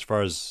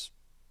as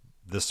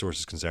this source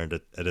is concerned,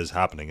 it is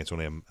happening. It's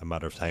only a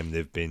matter of time.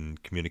 They've been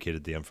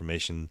communicated the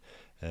information.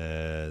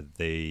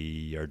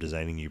 They are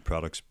designing new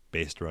products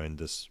based around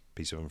this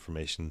piece of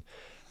information.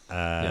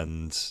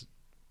 And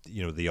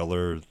the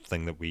other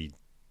thing that we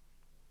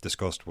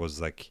discussed was,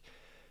 like,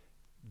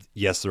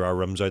 yes, there are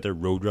rims out there,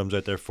 road rims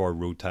out there for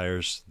road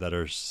tires that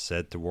are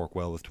said to work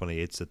well with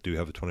 28s that do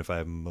have a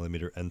 25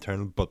 millimeter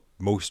internal, but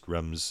most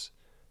rims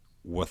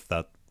with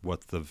that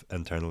width of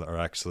internal are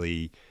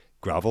actually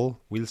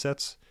gravel wheel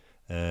sets.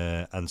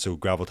 And so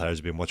gravel tires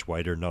would be much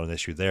wider, not an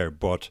issue there.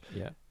 But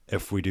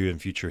if we do in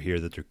future hear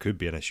that there could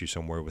be an issue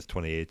somewhere with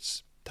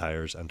 28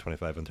 tires and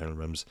 25 internal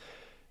rims,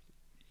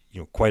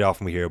 quite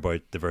often we hear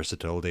about the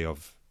versatility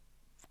of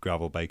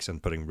gravel bikes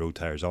and putting road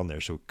tires on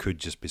there, so it could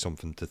just be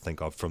something to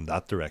think of from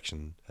that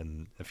direction.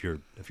 And if you're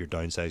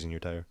downsizing your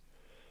tire,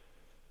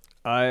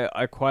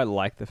 I quite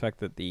like the fact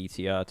that the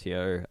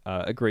ETRTO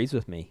agrees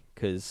with me,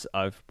 because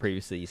I've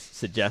previously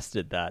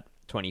suggested that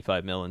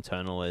 25mm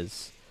internal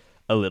is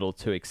a little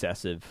too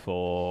excessive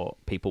for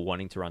people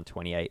wanting to run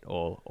 28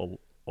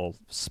 or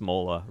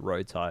smaller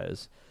road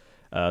tires.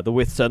 The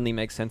width certainly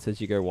makes sense as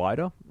you go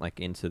wider, like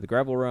into the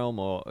gravel realm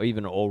or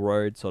even all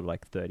road, sort of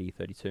like 30,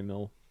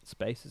 32mm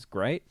space is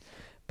great.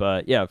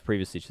 But yeah, I've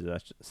previously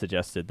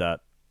suggested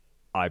that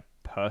I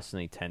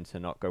personally tend to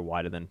not go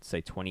wider than,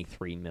 say,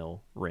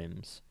 23mm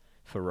rims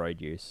for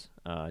road use,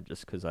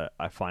 just because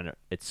I find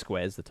it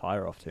squares the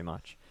tire off too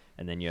much,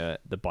 and then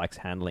the bike's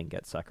handling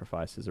gets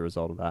sacrificed as a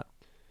result of that.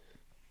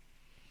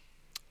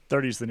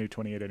 30 is the new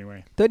 28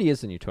 anyway. 30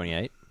 is the new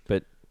 28,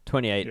 but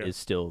 28 is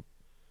still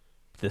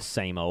the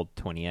same old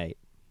 28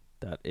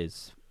 that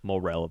is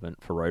more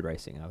relevant for road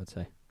racing, I would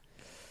say.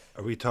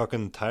 Are we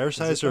talking tire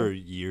size or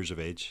years of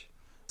age?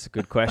 It's a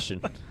good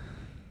question.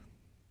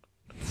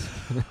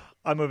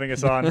 I'm moving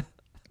us on.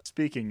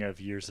 Speaking of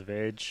years of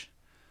age,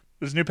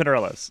 there's new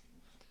Pinarellos.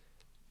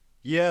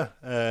 Yeah.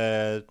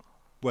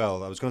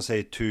 Well, I was going to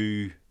say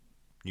 2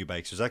 new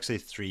bikes. There's actually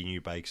 3 new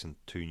bikes and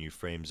 2 new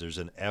frames. There's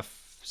an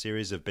F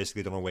series. They've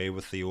basically done away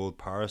with the old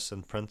Paris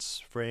and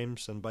Prince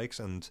frames and bikes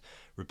and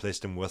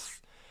replaced them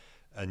with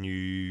a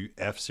new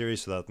F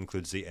series. So that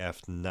includes the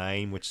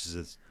F9, which is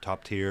a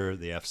top tier,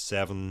 the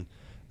F7,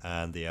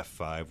 and the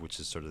F5, which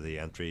is sort of the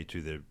entry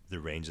to the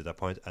range at that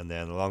point. And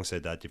then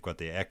alongside that, you've got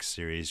the X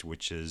series,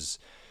 which is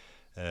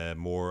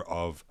more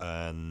of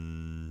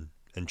an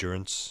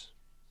endurance,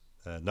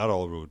 not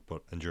all road,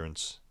 but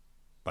endurance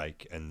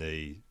bike in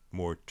the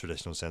more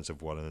traditional sense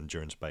of what an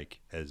endurance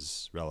bike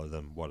is, rather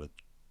than what an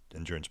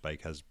endurance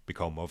bike has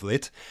become of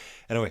late.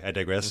 Anyway, I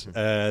digress.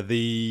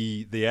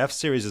 The F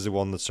series is the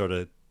one that sort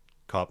of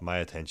caught my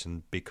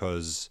attention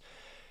because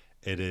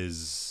it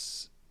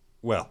is,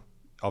 well,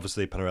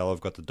 obviously Pinarello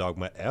have got the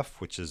Dogma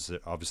F, which is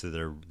obviously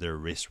their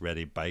race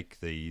ready bike,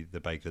 the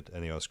bike that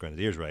any Ineos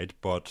Grenadiers ride,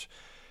 but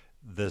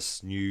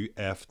this new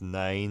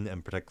F9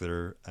 in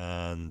particular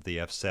and the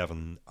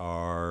F7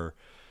 are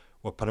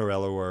what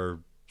Pinarello are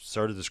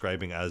sort of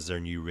describing as their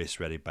new race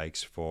ready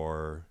bikes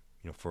for,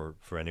 you know,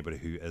 for anybody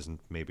who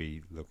isn't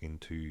maybe looking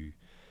to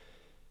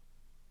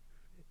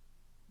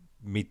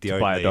meet the to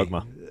buy a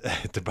Dogma.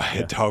 To buy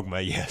a Dogma,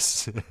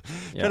 yes.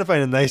 Yeah. Trying to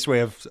find a nice way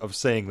of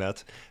saying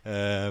that,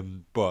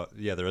 but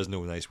yeah, there is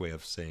no nice way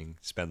of saying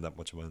spend that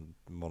much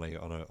money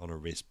on a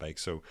race bike.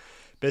 So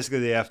basically,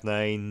 the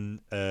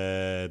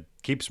F9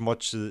 keeps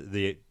much.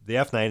 The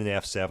F9 and the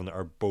F7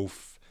 are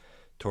both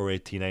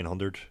Toray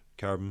T900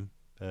 carbon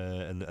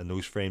in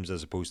those frames,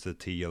 as opposed to the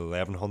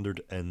T1100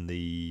 in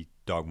the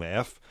Dogma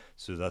F.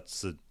 So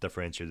that's the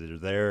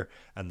differentiator there.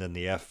 And then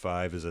the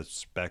F5 is a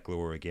spec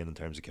lower again in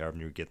terms of carbon.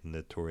 You're getting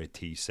the Toray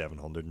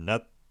T700, and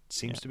that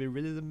seems to be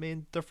really the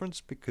main difference,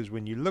 because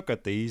when you look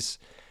at these,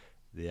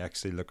 they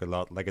actually look a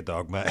lot like a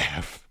Dogma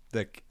F.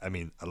 A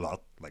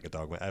lot like a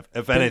Dogma F.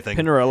 If anything,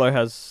 Pinarello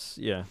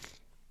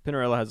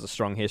has a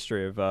strong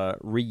history of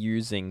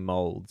reusing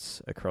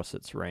molds across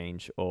its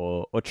range,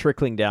 or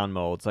trickling down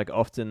molds. Like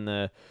often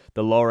the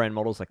lower end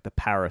models, like the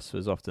Paris,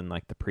 was often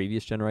like the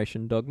previous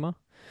generation Dogma,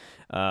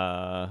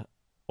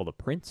 or the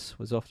Prince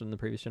was often the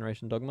previous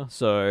generation Dogma.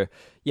 So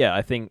yeah,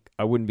 I think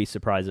I wouldn't be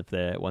surprised if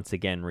they're once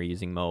again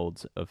reusing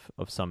molds of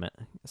some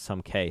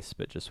case,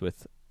 but just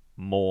with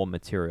more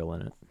material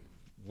in it.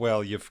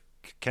 Well, you've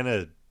kind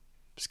of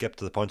skipped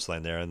to the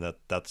punchline there, and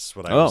that's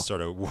what I was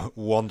sort of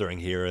wondering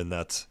here, in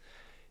that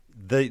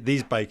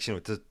these bikes, you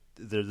know,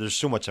 there's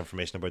so much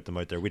information about them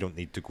out there. We don't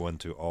need to go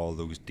into all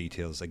those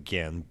details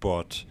again,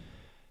 but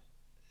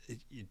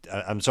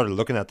I'm sort of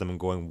looking at them and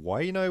going,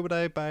 why now would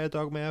I buy a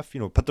Dogma F?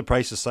 You know, put the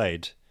price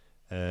aside,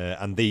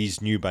 and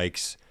these new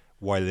bikes,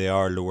 while they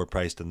are lower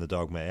priced than the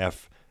Dogma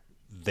F,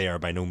 they are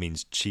by no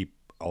means cheap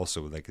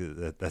also. Like,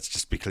 let's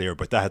just be clear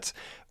about that.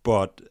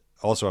 But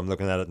also I'm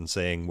looking at it and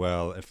saying,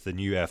 well, if the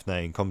new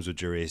F9 comes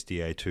with your Race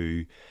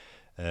Di2,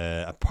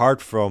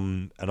 apart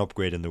from an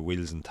upgrade in the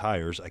wheels and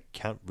tires, I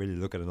can't really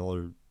look at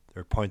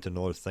point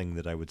another thing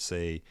that I would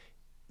say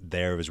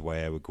there is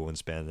why I would go and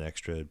spend an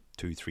extra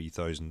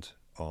 2,000-3,000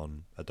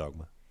 on a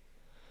Dogma.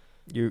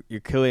 You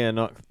clearly are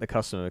not the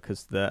customer,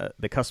 because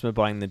the customer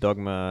buying the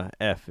Dogma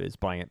F is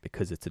buying it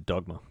because it's a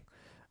Dogma.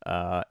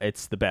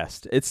 It's the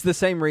best. It's the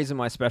same reason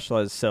why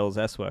Specialized sells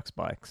S-Works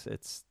bikes.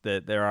 It's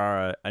that there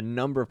are a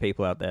number of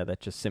people out there that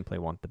just simply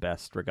want the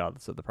best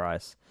regardless of the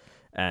price.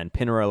 And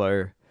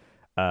Pinarello,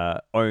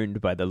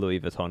 owned by the Louis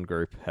Vuitton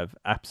group, have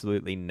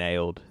absolutely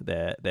nailed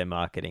their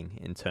marketing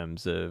in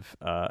terms of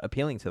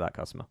appealing to that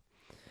customer.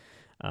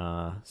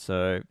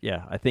 So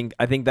yeah, I think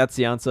that's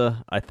the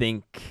answer. I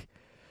think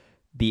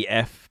the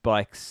F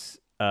bikes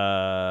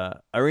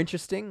are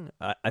interesting.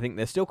 I think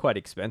they're still quite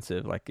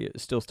expensive. Like,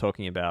 it's still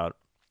talking about,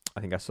 I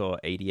think I saw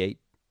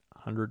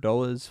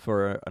 $8,800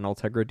 for an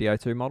Ultegra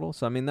Di2 model.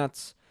 So I mean,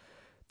 that's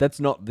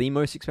not the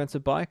most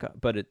expensive bike,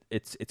 but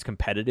it's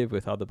competitive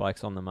with other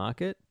bikes on the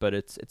market. But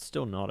it's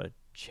still not a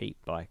cheap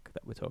bike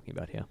that we're talking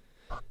about here?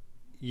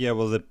 Yeah,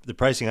 well, the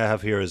pricing I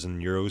have here is in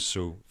euros,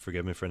 so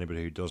forgive me for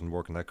anybody who doesn't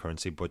work in that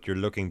currency, but you're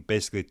looking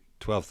basically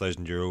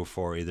 €12,000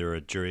 for either a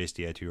Dura-Ace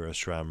Di2 or a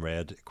SRAM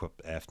Red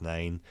equipped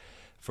F9.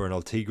 For an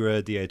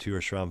Ultegra Di2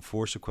 or SRAM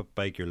Force equipped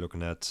bike, you're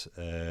looking at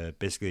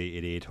basically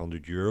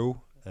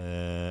 €8,800.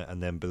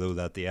 And then below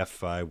that, the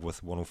F5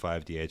 with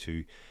 105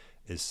 Di2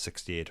 is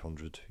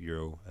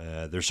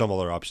 €6,800. There's some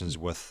other options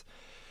with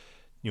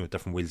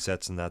different wheel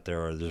sets and that.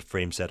 There's a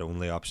frame set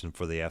only option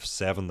for the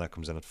F7 that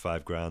comes in at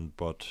 $5,000,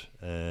 but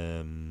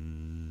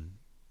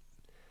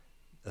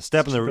a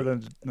step in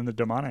than the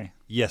Domane.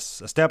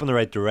 Yes, a step in the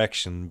right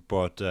direction,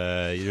 but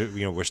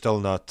we're still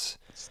not.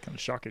 It's kind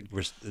of shocking.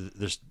 There's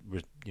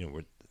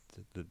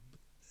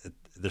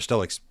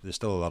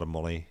still a lot of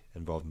money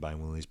involved in buying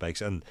one of these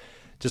bikes. And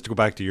just to go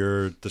back to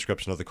your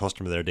description of the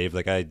customer there, Dave,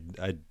 like I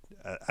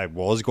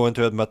was going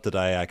to admit that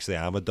I actually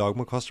am a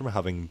Dogma customer,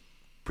 having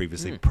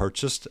previously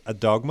purchased a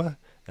Dogma,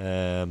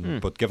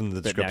 but given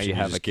the description you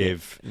just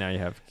gave, now you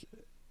have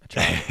a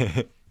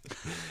child.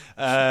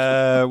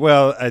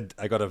 Well,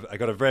 I got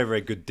a very,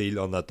 very good deal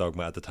on that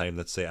Dogma at the time,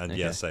 let's say, and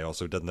yes, I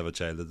also didn't have a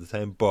child at the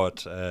time,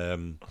 but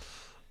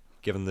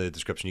given the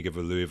description you give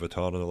of Louis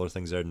Vuitton and other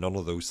things there, none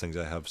of those things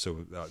I have,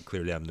 so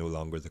clearly I'm no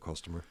longer the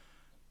customer.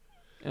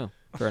 Oh,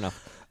 fair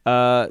enough.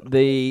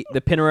 The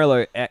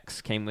Pinarello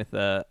X came with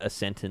a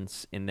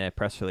sentence in their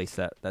press release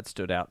that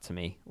stood out to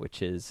me,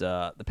 which is,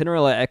 the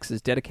Pinarello X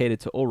is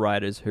dedicated to all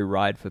riders who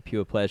ride for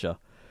pure pleasure,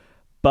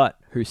 but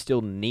who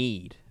still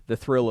need the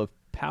thrill of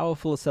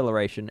powerful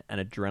acceleration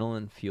and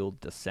adrenaline-fueled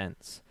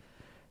descents.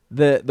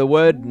 The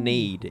word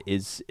 "need"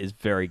 is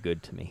very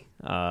good to me.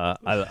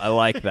 I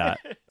like that.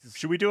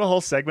 Should we do a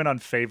whole segment on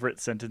favorite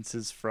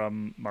sentences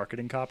from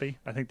marketing copy?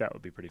 I think that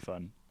would be pretty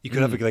fun. You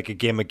could have like a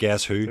game of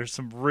Guess Who. There's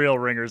some real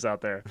ringers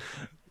out there.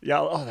 Yeah.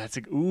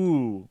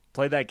 Oh,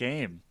 play that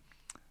game.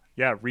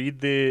 Yeah. Read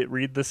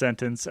the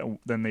sentence, and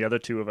then the other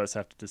two of us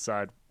have to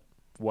decide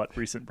what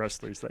recent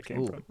press release that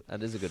came from.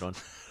 That is a good one.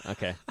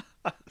 Okay,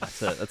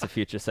 that's a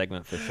future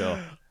segment for sure.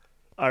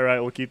 All right,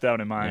 we'll keep that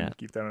one in mind. Yeah.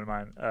 Keep that one in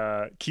mind.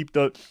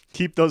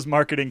 Keep those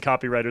marketing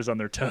copywriters on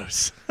their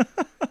toes.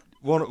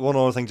 One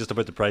other thing just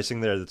about the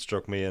pricing there that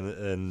struck me,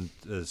 and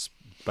is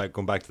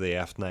going back to the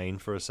F9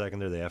 for a second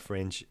there, the F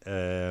range.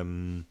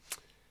 The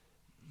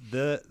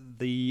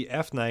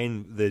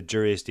F9, the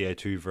Dura-Ace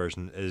Di2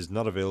 version, is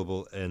not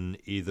available in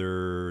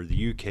either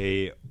the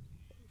UK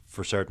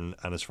for certain,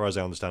 and as far as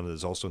I understand it,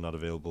 is also not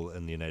available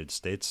in the United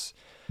States.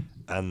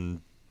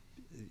 And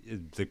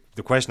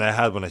the question I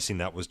had when I seen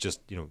that was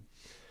just,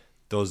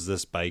 does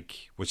this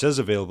bike, which is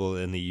available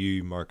in the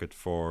EU market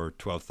for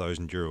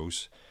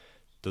 €12,000,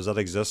 does that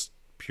exist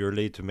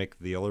purely to make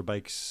the other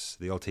bikes,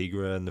 the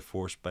Ultegra and the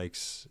Force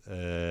bikes,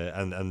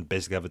 and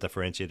basically have a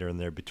differentiator in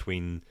there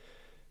between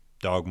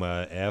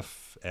Dogma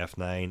F,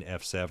 F9,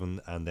 F7,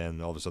 and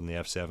then all of a sudden the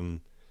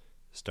F7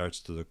 starts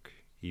to look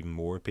even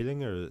more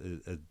appealing? Or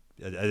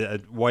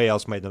why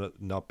else might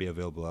not be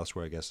available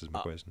elsewhere, I guess, is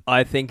my question.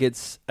 I think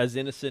it's as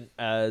innocent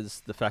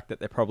as the fact that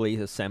they're probably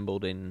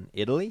assembled in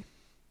Italy,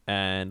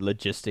 and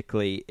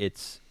logistically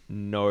it's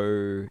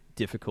no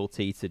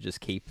difficulty to just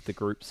keep the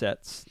group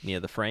sets near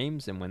the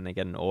frames, and when they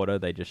get an order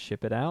they just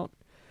ship it out,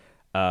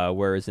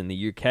 whereas in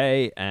the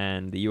UK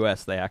and the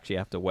US they actually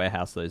have to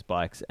warehouse those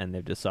bikes, and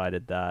they've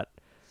decided that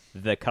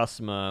the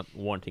customer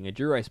wanting a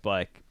Dura-Ace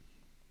bike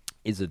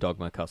is a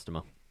Dogma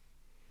customer.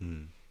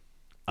 Yeah,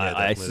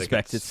 I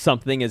suspect it's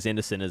something as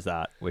innocent as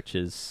that, which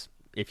is,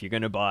 if you're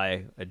going to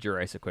buy a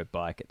Dura-Ace equipped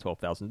bike at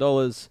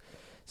 $12,000,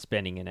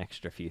 spending an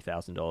extra few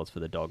 $1,000s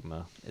for the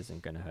Dogma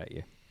isn't going to hurt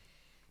you.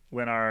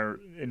 When our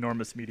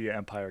enormous media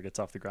empire gets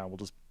off the ground, we'll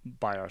just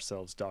buy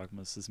ourselves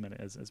Dogmas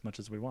as much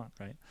as we want,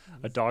 right?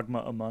 A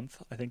Dogma a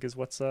month, I think, is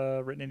what's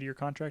written into your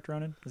contract,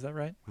 Ronan. Is that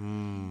right?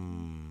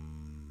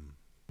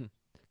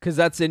 Because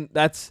that's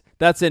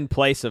in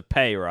place of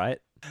pay, right?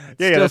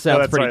 Yeah, Still sounds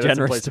that's pretty right.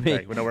 generous to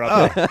me. No,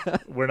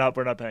 we're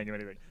not paying him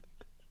anything.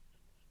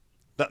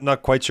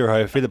 Not quite sure how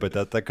I feel about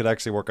that. That could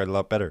actually work out a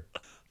lot better.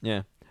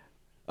 Yeah.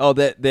 Oh,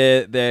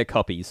 they're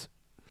copies.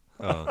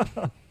 Oh.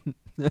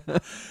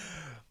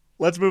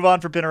 Let's move on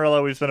from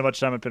Pinarello. We've spent a bunch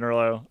of time on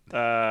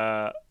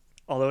Pinarello,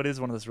 although it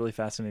is one of those really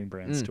fascinating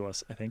brands to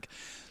us, I think.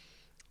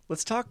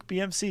 Let's talk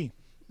BMC.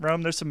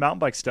 Rome, there's some mountain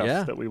bike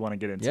stuff that we want to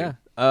get into. Yeah.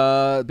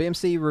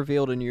 BMC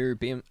revealed a new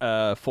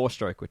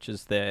four-stroke, which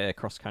is their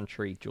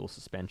cross-country dual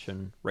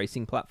suspension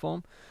racing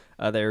platform.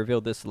 They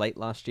revealed this late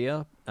last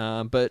year.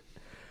 But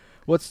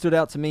what stood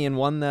out to me, and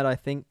one that I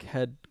think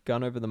had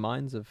gone over the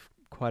minds of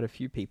quite a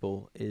few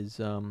people,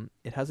 is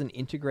it has an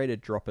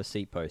integrated dropper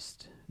seat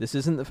post. This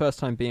isn't the first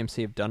time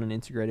BMC have done an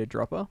integrated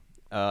dropper.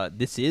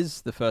 This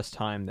is the first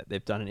time that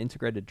they've done an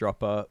integrated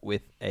dropper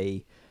with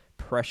a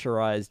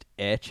pressurized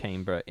air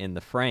chamber in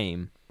the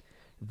frame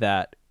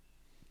that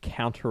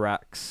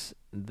counteracts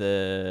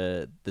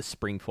the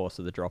spring force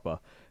of the dropper,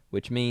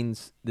 which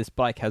means this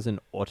bike has an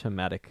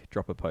automatic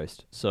dropper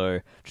post. So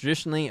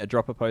traditionally, a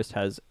dropper post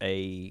has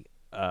a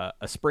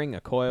spring,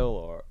 a coil,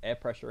 or air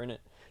pressure in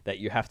it that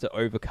you have to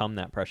overcome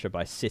that pressure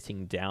by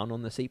sitting down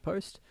on the seat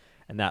post.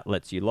 and that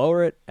lets you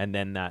lower it, and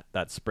then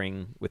that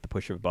spring with the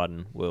push of a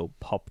button will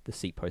pop the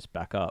seat post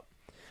back up.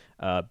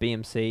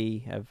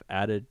 BMC have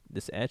added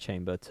this air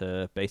chamber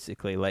to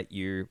basically let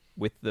you,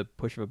 with the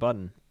push of a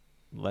button,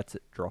 lets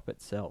it drop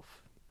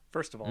itself.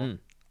 First of all,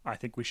 I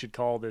think we should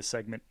call this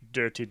segment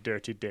Dirty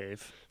Dirty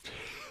Dave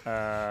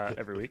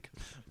every week.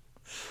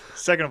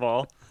 Second of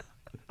all,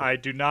 I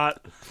do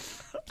not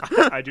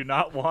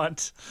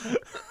want.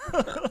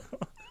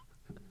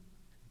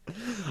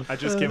 I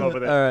just came up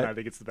with it. All right. And I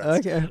think it's the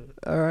best. Okay.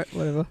 All right.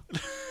 Whatever.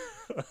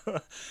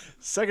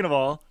 Second of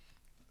all,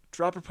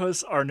 dropper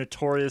posts are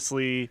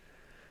notoriously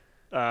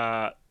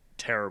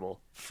terrible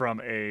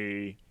from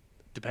a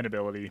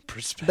dependability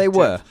perspective. They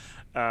were.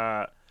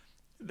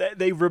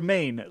 They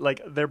remain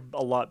like they're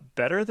a lot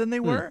better than they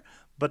were,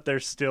 but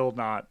they're still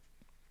not.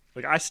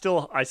 Like I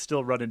still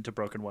run into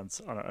broken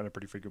ones on a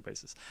pretty frequent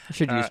basis. You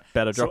should use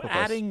better dropper posts.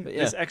 So adding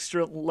this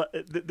extra,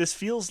 this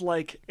feels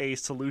like a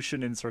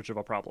solution in search of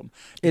a problem.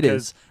 It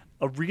is.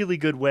 A really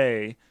good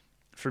way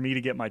for me to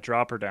get my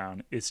dropper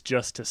down is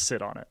just to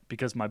sit on it,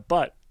 because my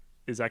butt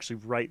is actually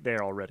right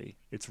there already.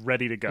 It's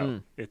ready to go.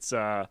 It's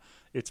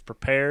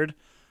prepared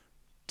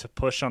to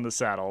push on the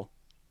saddle,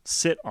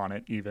 sit on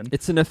it even.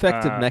 It's an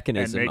effective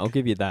mechanism. I'll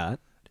give you that.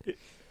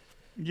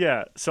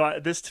 So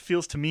this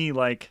feels to me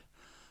like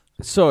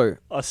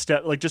a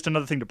step, like just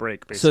another thing to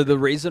break, basically. So the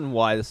reason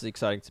why this is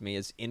exciting to me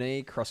is in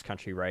a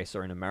cross-country race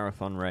or in a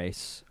marathon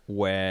race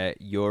where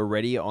you're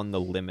already on the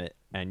limit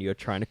and you're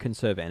trying to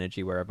conserve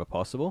energy wherever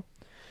possible,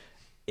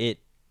 it's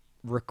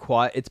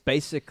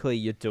basically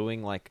you're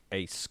doing like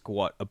a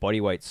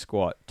bodyweight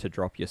squat to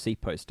drop your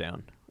seat post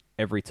down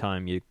every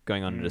time you're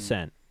going on a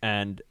descent.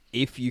 And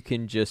if you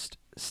can just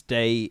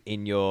stay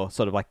in your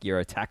sort of like your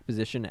attack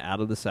position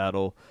out of the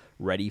saddle,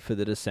 ready for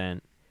the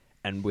descent,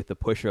 and with the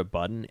push of a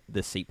button,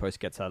 the seat post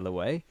gets out of the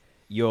way,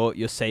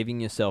 you're saving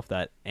yourself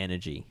that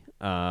energy,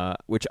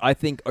 which I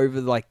think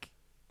over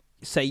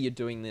say you're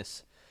doing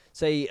this,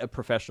 say a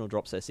professional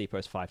drops their seat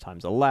post 5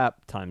 times a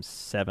lap, times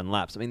 7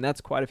 laps. I mean,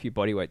 that's quite a few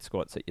bodyweight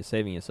squats that you're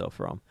saving yourself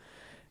from.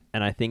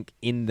 And I think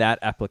in that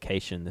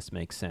application, this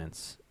makes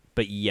sense.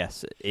 But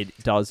yes,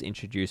 it does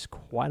introduce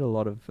quite a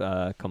lot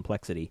of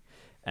complexity.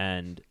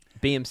 And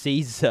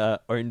BMC's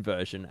own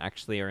version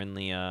actually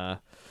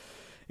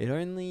it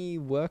only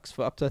works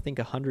for up to, I think,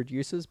 100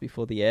 uses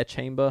before the air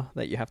chamber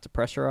that you have to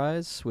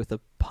pressurize with a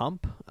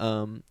pump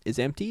is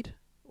emptied.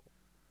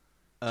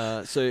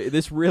 So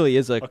this really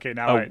is a... Okay,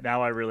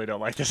 now I really don't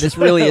like this. This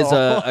really is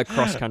a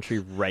cross-country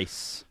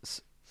race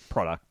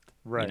product.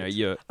 Right.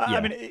 I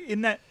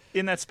mean,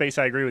 in that space,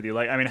 I agree with you.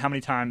 Like, I mean, how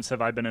many times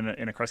have I been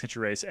in a cross-country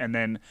race and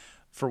then,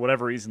 for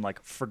whatever reason,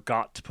 like,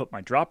 forgot to put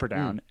my dropper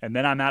down, and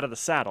then I'm out of the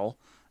saddle,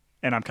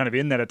 and I'm kind of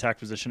in that attack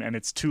position, and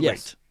it's too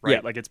late, right? Yeah.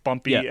 Like, it's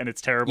bumpy and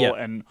it's terrible,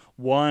 and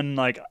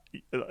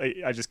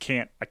I just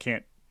can't. I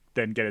can't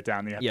then get it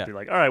down. You have to be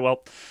like, all right,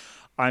 well,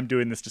 I'm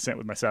doing this descent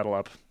with my saddle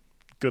up.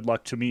 Good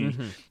luck to me.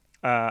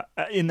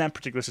 In that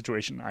particular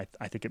situation,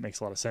 I think it makes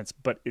a lot of sense,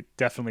 but it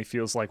definitely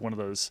feels like one of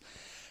those,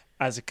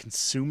 as a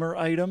consumer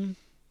item,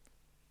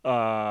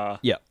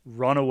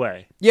 run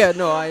away. Yeah,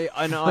 no,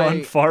 I know.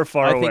 Run far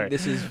away. I think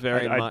this is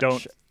very much... I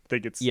don't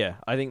think it's... Yeah,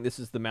 I think this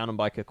is the mountain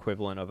bike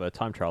equivalent of a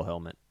time trial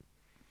helmet.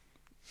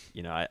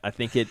 I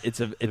think it's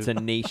a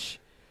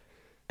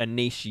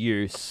niche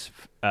use,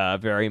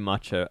 very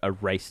much a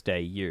race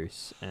day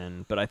use,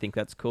 but I think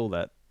that's cool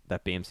that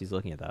BMC's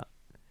looking at that.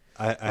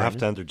 I have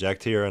to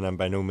interject here, and I'm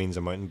by no means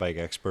a mountain bike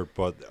expert,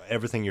 but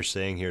everything you're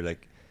saying here,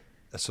 like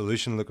a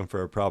solution looking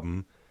for a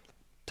problem,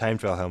 time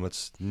trial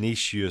helmets,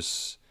 niche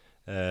use,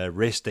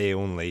 race day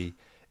only,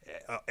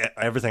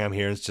 everything I'm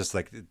hearing is just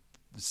like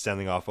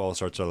sending off all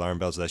sorts of alarm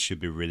bells that I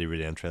should be really,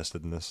 really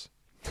interested in this.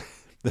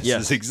 This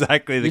is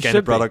exactly the kind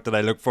of product that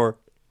I look for.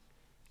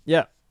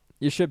 Yeah,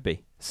 you should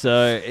be.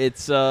 So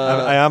it's...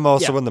 I am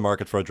also in the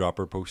market for a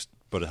dropper post,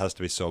 but it has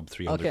to be sub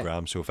 300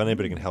 grams, so if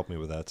anybody can help me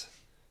with that...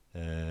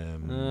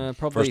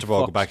 probably first of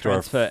all, go back to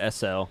our Transfer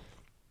SL.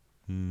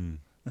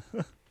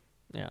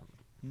 Yeah,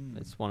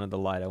 it's one of the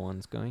lighter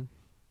ones going.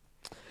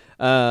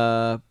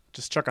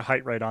 Just chuck a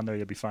height right on there,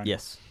 you'll be fine.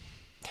 Yes,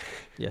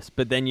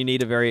 but then you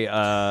need a very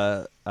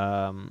not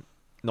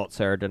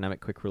so aerodynamic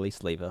quick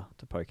release lever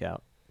to poke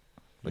out,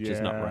 which is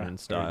not Ronin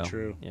style. Very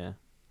true. Yeah,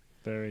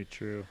 very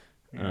true.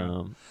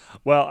 Yeah.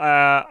 Well,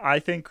 I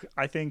think.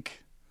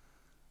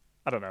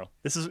 I don't know.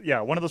 This is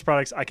one of those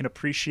products I can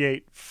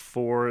appreciate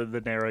for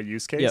the narrow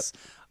use case,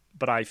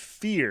 but I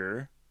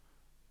fear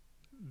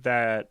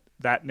that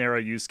narrow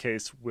use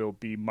case will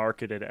be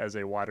marketed as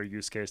a wider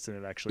use case than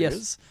it actually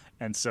is.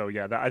 And so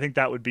I think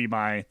that would be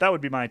my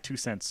 2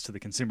 cents to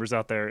the consumers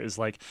out there is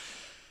like,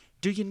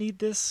 do you need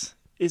this?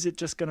 Is it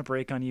just going to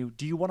break on you?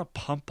 Do you want to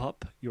pump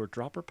up your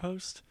dropper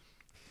post?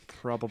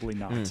 Probably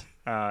not.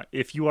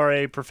 If you are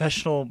a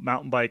professional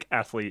mountain bike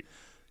athlete,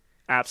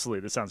 absolutely,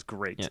 this sounds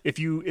great. Yeah. If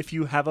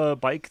you have a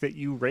bike that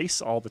you race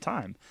all the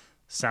time,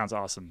 sounds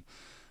awesome.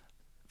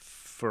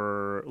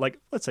 For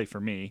let's say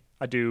for me,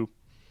 I do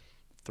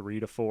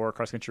 3 to 4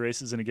 cross country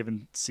races in a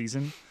given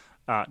season.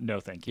 No,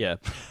 thank you. Yeah.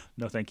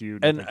 No, thank you.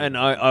 No, And thank you. and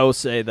I will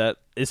say that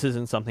this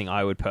isn't something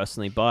I would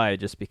personally buy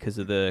just because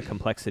of the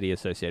complexity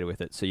associated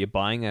with it. So you're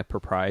buying a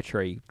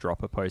proprietary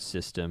dropper post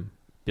system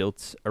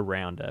built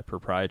around a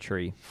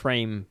proprietary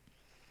frame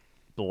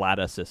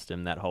bladder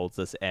system that holds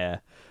this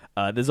air.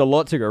 There's a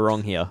lot to go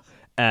wrong here.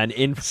 And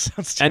in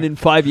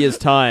 5 years'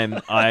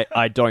 time,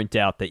 I don't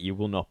doubt that you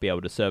will not be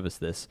able to service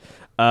this.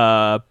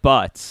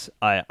 But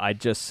I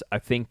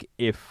think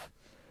if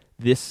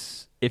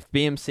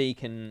BMC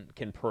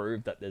can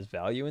prove that there's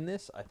value in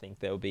this, I think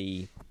there'll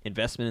be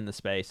investment in the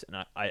space,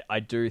 and I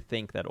do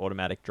think that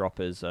automatic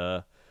droppers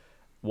are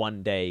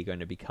one day going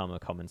to become a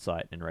common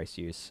sight in race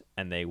use,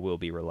 and they will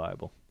be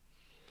reliable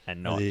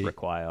and not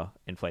require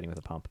inflating with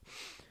a pump.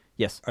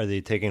 Yes. Are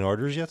they taking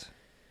orders yet?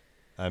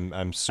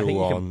 I'm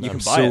so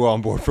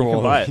on board for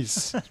all of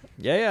these.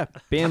 Yeah.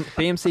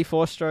 BMC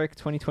 4-stroke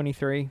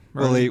 2023.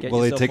 Will they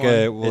take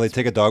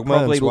a Dogma and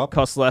probably swap? Will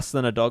cost less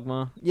than a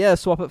Dogma. Yeah,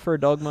 swap it for a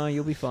Dogma.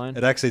 You'll be fine.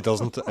 It actually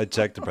doesn't. I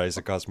checked the price.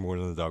 It costs more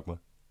than the Dogma.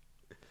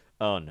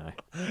 Oh no.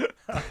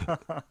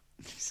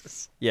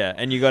 Jesus. Yeah,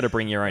 and you got to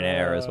bring your own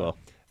air as well.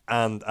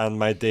 And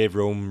my Dave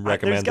Rome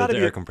recommended the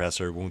air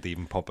compressor won't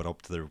even pump it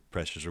up to the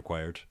pressures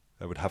required.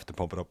 I would have to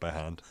pump it up by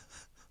hand.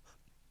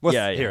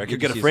 Here, I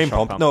could get a frame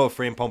pump. No, a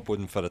frame pump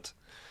wouldn't fit it.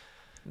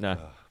 No.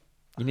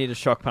 You need a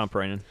shock pump,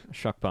 Ronan. A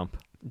shock pump.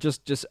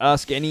 Just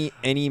ask any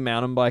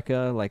mountain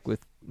biker, like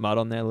with mud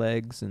on their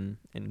legs and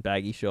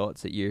baggy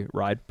shorts that you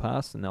ride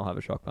past, and they'll have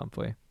a shock pump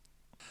for you.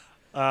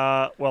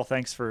 Well,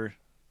 thanks for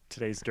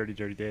today's Dirty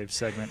Dave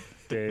segment,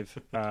 Dave.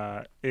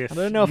 If I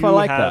don't know if I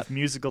like that.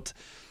 Musical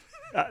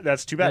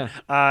that's too bad.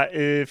 Yeah.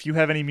 If you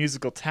have any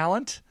musical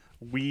talent,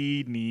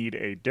 we need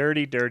a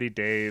Dirty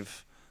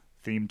Dave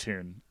theme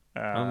tune.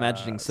 I'm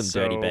imagining some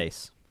dirty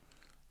bass.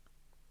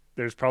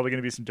 There's probably going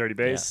to be some dirty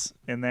bass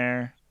in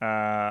there.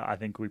 I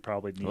think we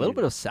probably need a little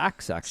bit of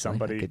sax, actually.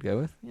 Somebody I could go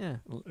with. Yeah.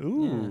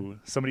 Ooh,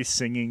 somebody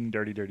singing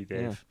Dirty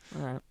Dave. Yeah.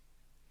 All right.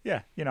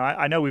 Yeah,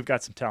 I know we've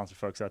got some talented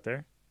folks out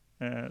there.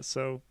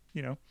 So,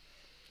 all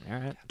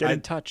right. Get in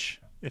touch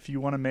if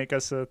you want to make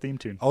us a theme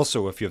tune.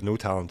 Also, if you have no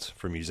talent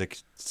for music,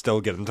 still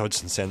get in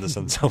touch and send us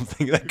in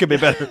something that could be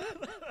better.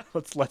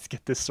 Let's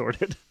get this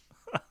sorted.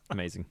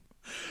 Amazing.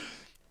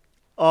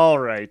 All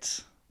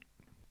right.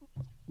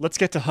 Let's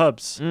get to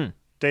hubs.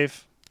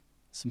 Dave,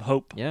 some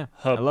Hope. Yeah.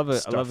 Hub I love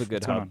a good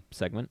What's hub on?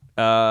 segment.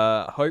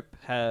 Hope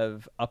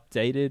have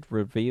updated,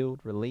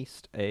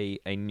 released a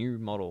new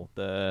model,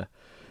 the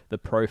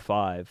Pro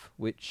 5,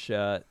 which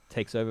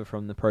takes over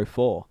from the Pro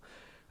 4,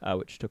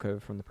 which took over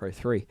from the Pro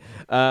 3. You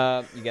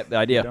get the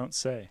idea. You don't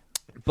say.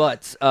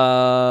 But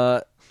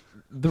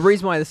the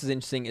reason why this is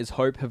interesting is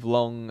Hope have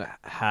long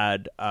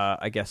had,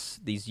 I guess,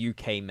 these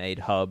UK-made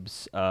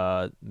hubs,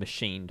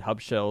 machined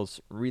hub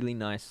shells, really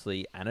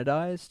nicely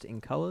anodized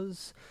in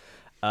colors.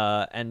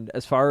 And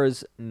as far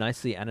as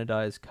nicely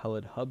anodized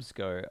colored hubs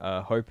go,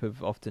 Hope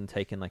have often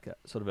taken like a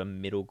sort of a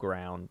middle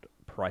ground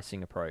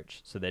pricing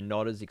approach. So they're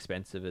not as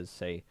expensive as,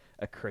 say,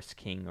 a Chris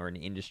King or an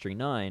Industry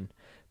 9,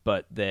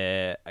 but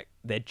their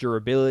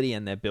durability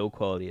and their build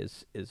quality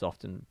is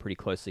often pretty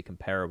closely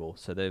comparable.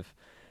 So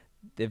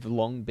they've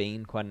long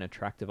been quite an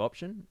attractive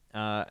option,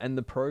 and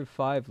the Pro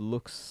 5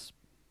 looks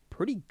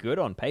pretty good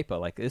on paper.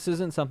 Like, this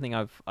isn't something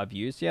I've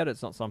used yet.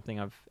 It's not something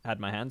I've had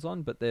my hands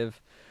on, but they've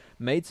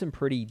made some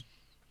pretty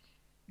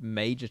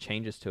major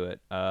changes to it.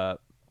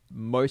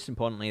 Most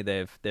importantly,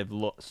 they've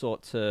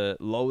sought to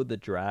lower the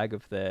drag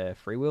of their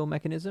freewheel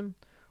mechanism,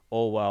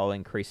 all while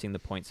increasing the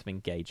points of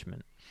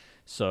engagement.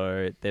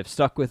 So they've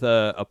stuck with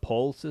a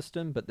pole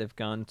system, but they've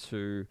gone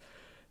to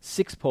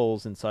 6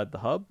 poles inside the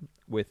hub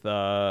with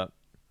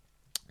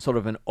sort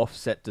of an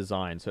offset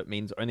design. So it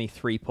means only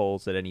 3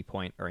 poles at any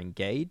point are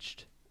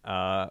engaged,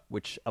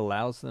 which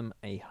allows them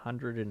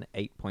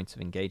 108 points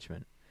of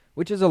engagement,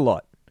 which is a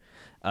lot.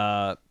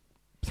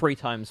 3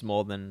 times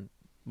more than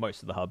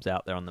most of the hubs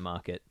out there on the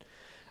market.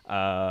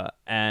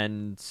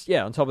 And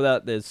yeah, on top of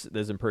that,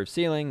 there's improved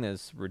sealing,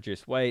 there's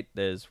reduced weight,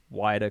 there's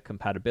wider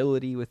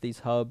compatibility with these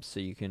hubs, so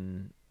you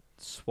can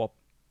swap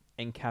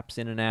end caps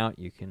in and out,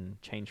 you can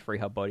change free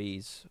hub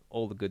bodies,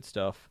 all the good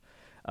stuff.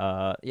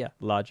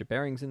 Larger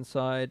bearings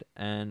inside,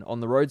 and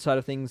on the road side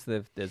of things,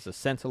 there's a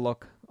center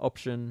lock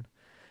option,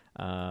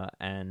 I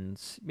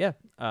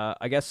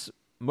guess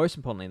most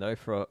importantly though,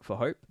 for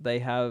Hope, they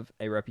have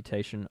a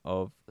reputation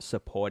of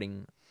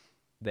supporting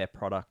their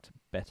product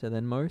better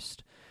than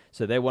most.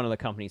 So they're one of the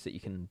companies that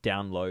you can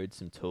download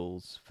some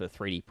tools for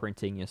 3D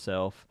printing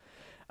yourself.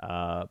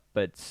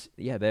 But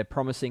yeah, they're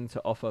promising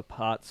to offer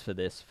parts for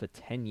this for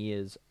 10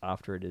 years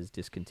after it is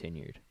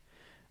discontinued,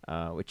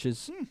 which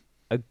is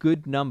a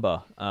good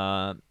number.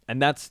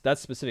 And that's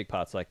specific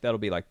parts. Like, that'll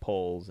be like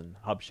poles and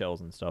hub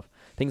shells and stuff.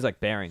 Things like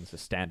bearings are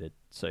standard,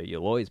 so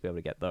you'll always be able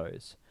to get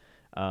those.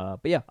 But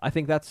yeah, I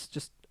think that's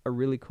just a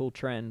really cool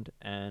trend,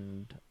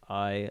 and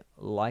I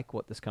like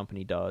what this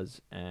company does,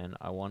 and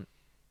I want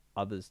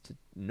others to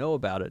know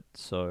about it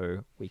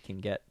so we can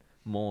get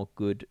more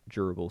good,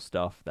 durable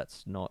stuff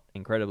that's not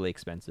incredibly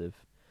expensive,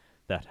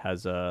 that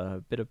has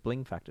a bit of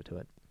bling factor to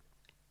it.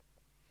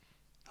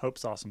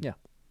 Hope's awesome. Yeah.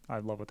 I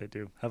love what they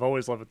do. I've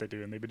always loved what they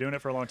do, and they've been doing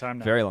it for a long time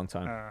now. Very long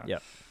time.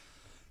 Yep.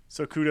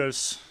 So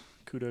kudos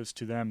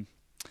to them.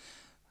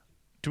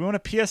 Do we want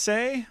a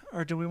PSA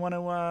or do we want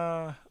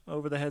to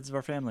over the heads of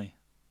our family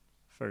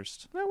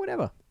first? Well,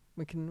 whatever.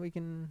 We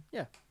can.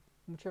 Yeah,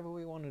 whichever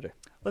we want to do.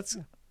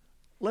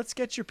 Let's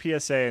get your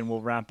PSA and we'll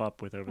wrap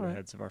up with over the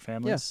heads of our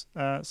families.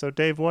 Yeah. So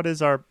Dave, what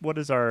is our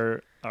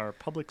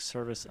public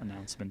service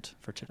announcement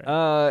for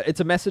today? It's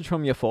a message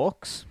from your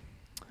folks,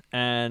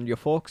 and your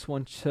folks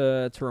want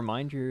to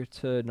remind you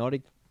to not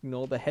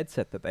ignore the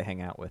headset that they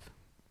hang out with.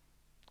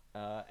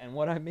 And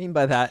what I mean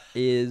by that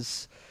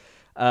is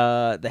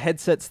the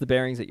headset's the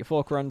bearings that your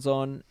fork runs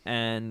on,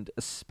 and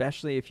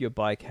especially if your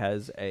bike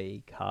has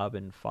a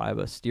carbon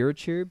fiber steerer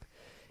tube,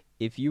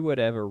 if you would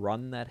ever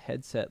run that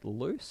headset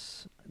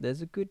loose,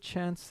 there's a good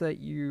chance that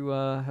you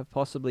have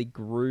possibly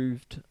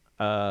grooved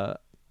a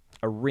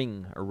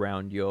ring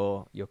around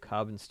your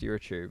carbon steerer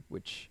tube,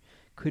 which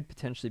could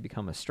potentially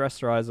become a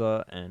stress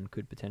riser and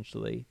could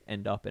potentially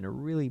end up in a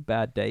really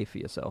bad day for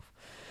yourself.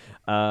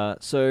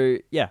 So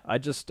yeah,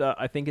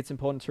 I think it's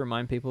important to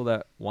remind people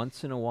that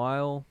once in a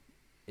while,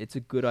 it's a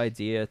good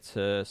idea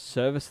to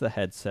service the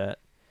headset,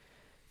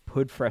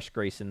 put fresh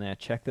grease in there,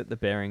 check that the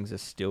bearings are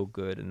still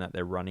good and that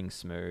they're running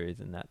smooth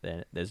and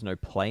that there's no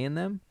play in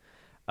them.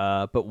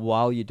 But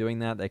while you're doing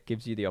that, that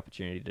gives you the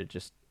opportunity to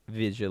just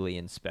visually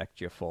inspect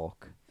your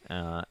fork.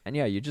 And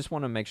yeah, you just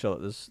want to make sure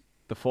that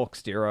the fork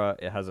steerer,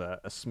 it has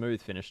a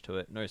smooth finish to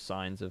it, no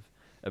signs of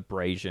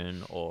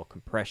abrasion or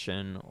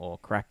compression or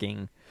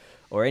cracking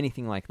or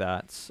anything like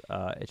that.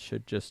 It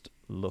should just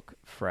look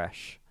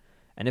fresh.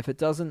 And if it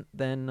doesn't,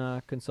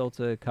 then consult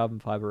a carbon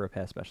fiber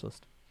repair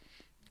specialist.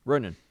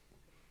 Ronan.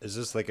 Is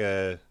this like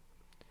a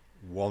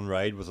one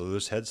ride with a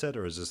loose headset,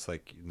 or is this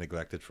like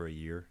neglected for a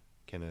year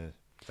kind of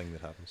thing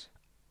that happens?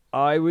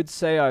 I would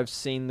say I've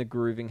seen the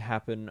grooving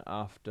happen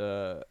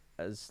after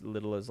as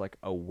little as like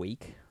a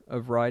week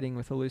of riding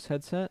with a loose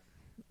headset.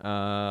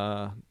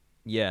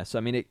 Yeah, so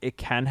I mean, it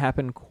can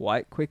happen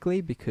quite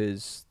quickly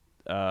because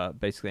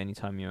basically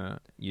anytime you're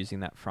using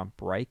that front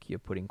brake, you're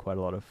putting quite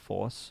a lot of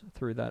force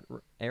through that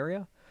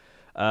area.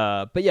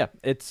 But yeah,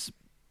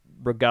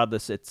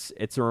 regardless,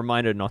 it's a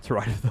reminder not to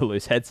ride with a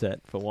loose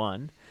headset for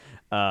one.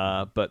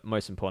 But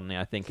most importantly,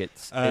 I think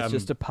it's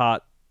just a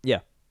part. Yeah,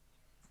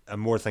 I'm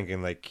more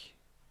thinking like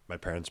my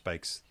parents'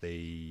 bikes.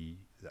 I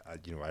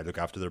look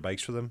after their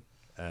bikes for them,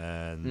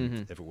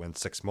 and if it went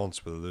 6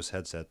 months with a loose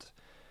headset,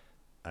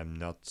 I'm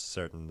not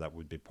certain that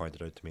would be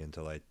pointed out to me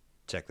until I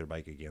check their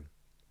bike again.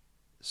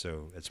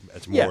 So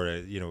it's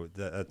more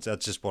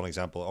that's just one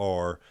example.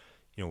 Or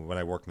when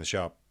I worked in the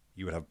shop,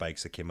 you would have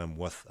bikes that came in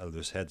with a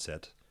loose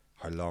headset.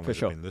 How long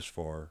has it been loose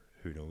for?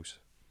 Who knows?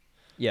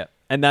 Yeah,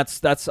 and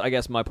that's I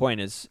guess my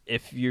point is,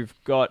 if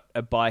you've got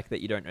a bike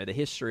that you don't know the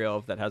history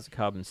of that has a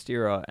carbon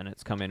steerer and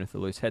it's come in with a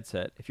loose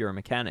headset, if you're a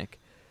mechanic,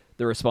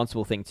 the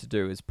responsible thing to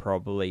do is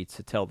probably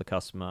to tell the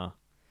customer,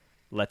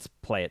 let's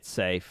play it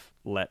safe,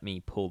 let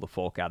me pull the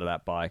fork out of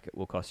that bike. It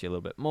will cost you a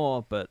little bit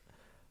more, but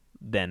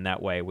then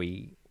that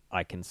way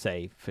I can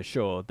say for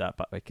sure that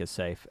bike is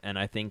safe. And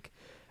I think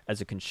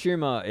as a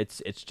consumer,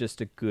 it's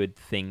just a good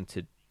thing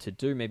to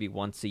do maybe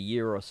once a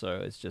year or so,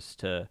 is just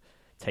to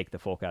take the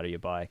fork out of your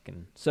bike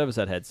and service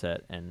that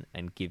headset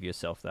and give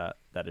yourself that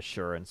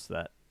assurance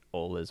that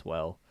all is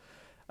well.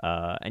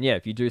 And yeah,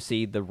 if you do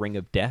see the ring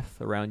of death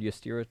around your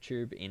steerer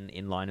tube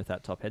in line with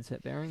that top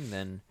headset bearing,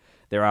 then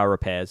there are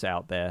repairs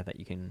out there that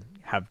you can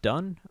have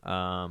done.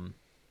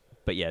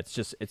 But yeah,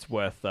 it's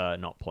worth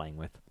not playing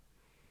with.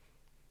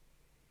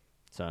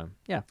 So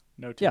yeah,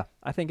 yeah,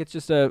 I think it's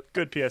just a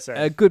good PSA.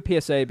 A good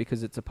PSA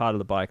because it's a part of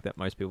the bike that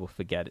most people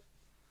forget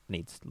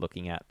needs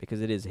looking at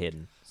because it is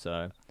hidden.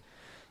 So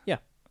yeah,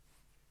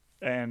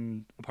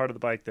 and a part of the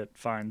bike that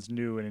finds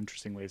new and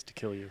interesting ways to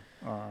kill you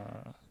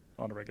on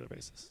a regular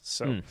basis.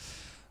 So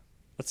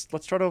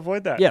let's try to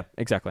avoid that. Yeah,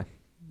 exactly.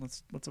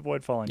 Let's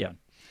avoid falling down.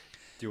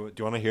 Do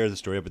you want to hear the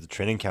story about the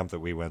training camp that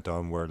we went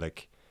on, where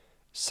like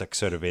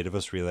 6 out of 8 of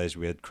us realized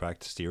we had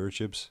cracked steerer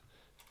tubes?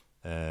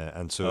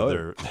 And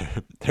so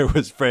there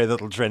was very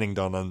little training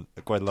done and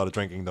quite a lot of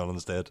drinking done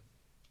instead.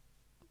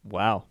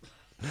 Wow.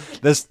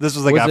 This was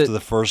like after the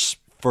first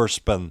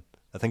spin.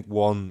 I think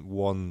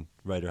one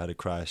rider had a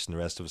crash and the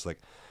rest of us like,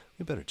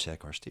 we better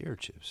check our steer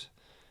tubes.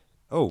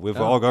 Oh, we've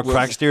all got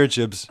cracked steer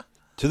tubes.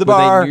 To the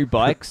bar. Were they new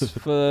bikes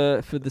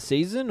for the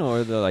season,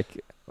 or the like?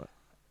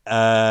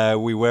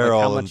 We were like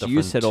all how in much different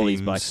use had all these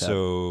teams, bikes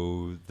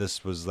so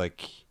this was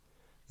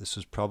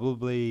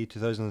probably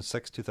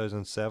 2006,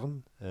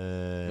 2007.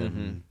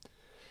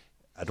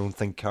 I don't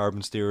think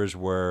carbon steerers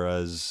were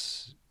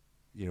as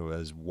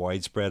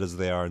widespread as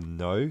they are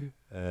now.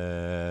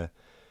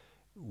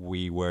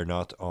 We were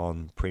not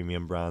on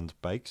premium brand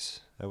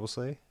bikes, I will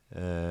say.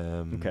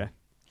 Okay.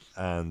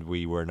 And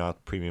we were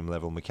not premium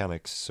level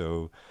mechanics,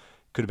 so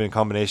could have been a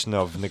combination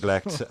of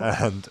neglect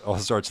and all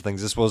sorts of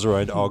things. This was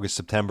around August,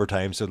 September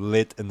time, so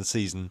late in the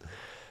season.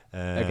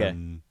 Okay.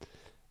 And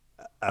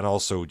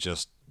also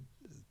just,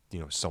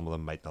 some of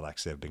them might not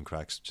actually have been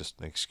cracked, just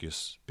an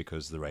excuse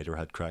because the rider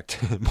had cracked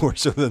more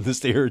so than the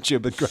steerer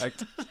tube had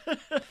cracked.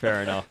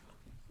 Fair enough.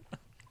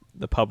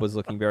 The pub was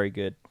looking very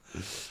good.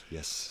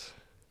 Yes.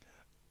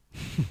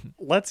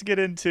 Let's get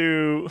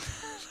into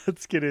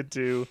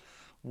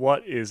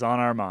what is on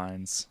our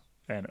minds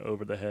and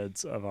over the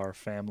heads of our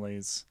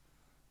families.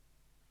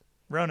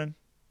 Ronan,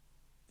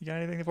 you got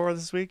anything for us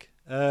this week?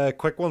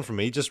 Quick one from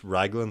me, just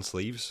raglan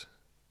sleeves.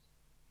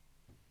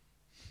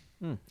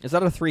 Is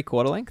that a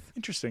 3/4 length?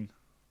 Interesting.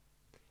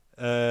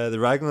 The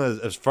raglan,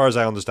 as far as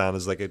I understand,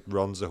 is like it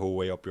runs the whole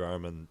way up your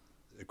arm and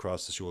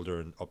across the shoulder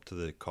and up to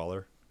the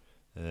collar.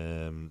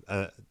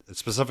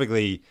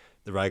 Specifically,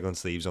 the raglan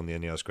sleeves on the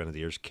Ineos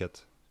Grenadiers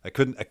kit. I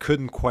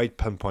couldn't quite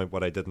pinpoint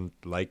what I didn't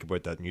like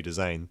about that new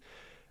design,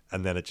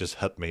 and then it just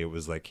hit me. It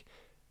was like,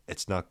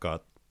 it's not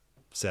got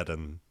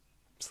set-in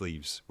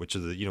sleeves, which are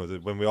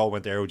when we all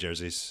went to Aero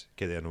jerseys.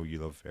 Katie, I know you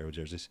love Aero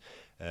jerseys.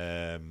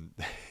 When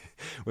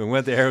we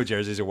went to Aero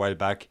jerseys a while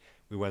back,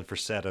 we went for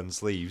set-in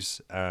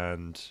sleeves,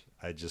 and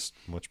I just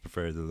much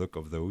prefer the look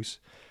of those.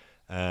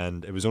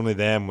 And it was only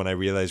then when I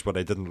realised what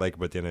I didn't like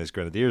about the Ineos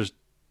Grenadiers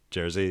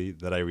jersey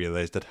that I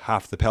realised that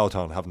half the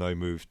peloton have now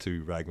moved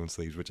to raglan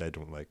sleeves, which I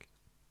don't like.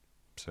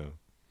 So,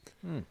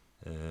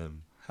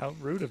 How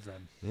rude of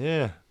them.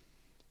 yeah,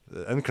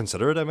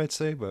 inconsiderate, I might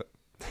say, but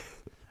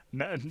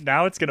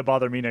Now it's going to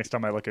bother me next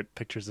time I look at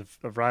pictures of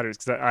riders,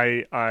 because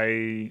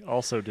I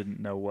also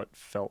didn't know what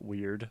felt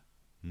weird,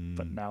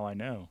 but now I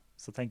know.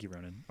 So thank you,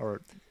 Ronan.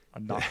 Or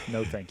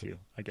no thank you,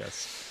 I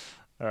guess.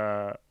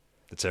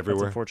 it's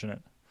everywhere. That's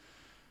unfortunate.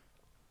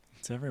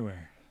 It's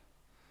everywhere.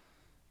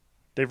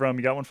 Dave Rome,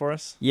 you got one for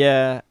us?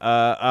 Yeah,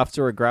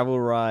 after a gravel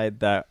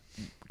ride that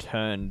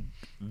turned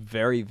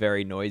very,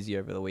 very noisy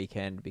over the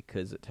weekend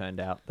because it turned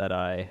out that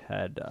I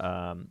had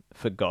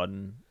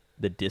forgotten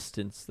the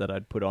distance that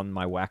I'd put on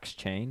my wax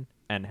chain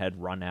and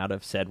had run out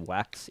of said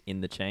wax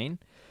in the chain.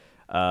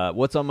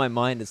 What's on my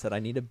mind is that I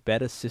need a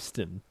better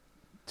system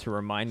to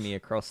remind me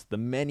across the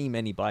many,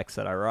 many bikes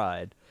that I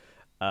ride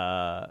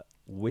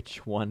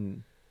which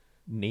one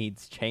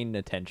needs chain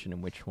attention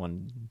and which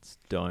ones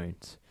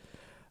don't.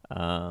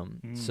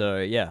 So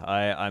yeah,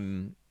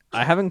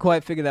 I haven't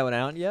quite figured that one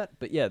out yet,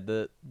 but yeah,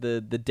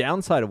 the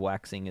downside of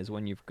waxing is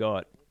when you've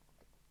got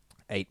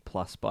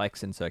 8+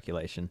 bikes in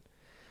circulation,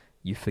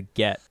 you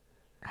forget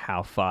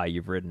how far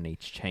you've ridden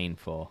each chain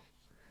for.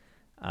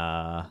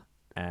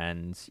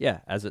 And yeah,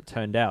 as it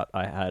turned out,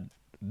 I had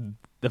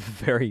the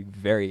very,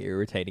 very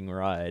irritating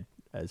ride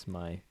as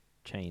my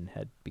chain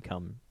had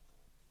become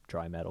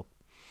dry metal.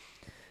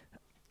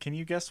 Can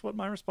you guess what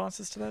my response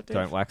is to that, Dave?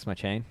 Don't wax my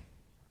chain.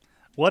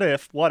 What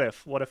if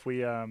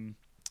we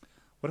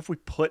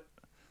put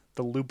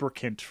the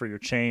lubricant for your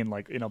chain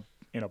like in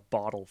a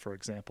bottle, for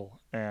example,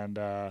 and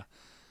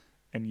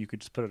you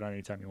could just put it on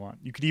anytime you want.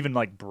 You could even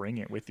like bring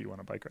it with you on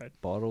a bike ride.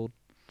 Bottled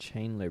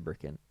chain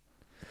lubricant.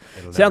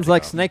 It'll Sounds never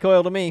like take off. snake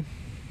oil to me.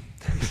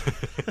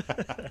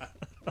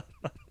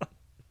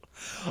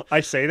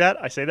 I say that,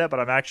 but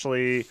I'm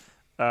actually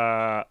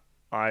I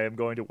am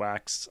going to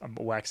wax. I'm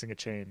waxing a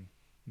chain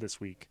this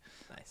week.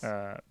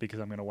 Nice. Because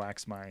I'm going to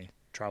wax my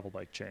travel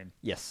bike chain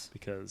Yes.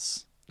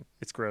 because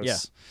it's gross. Yeah.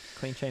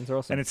 Clean chains are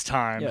awesome. And it's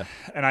time. Yeah.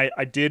 And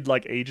I did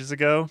like ages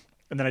ago,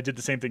 and then I did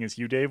the same thing as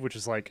you, Dave, which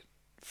is like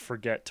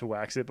forget to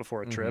wax it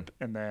before a trip,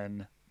 and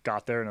then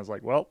got there and I was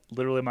like, well,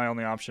 literally my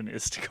only option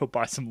is to go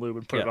buy some lube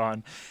and put it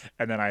on,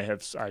 and then I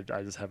just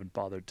haven't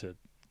bothered to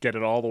get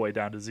it all the way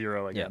down to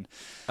zero again.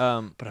 But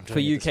I'm for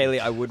doing you, it this week. Kaylee,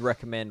 I would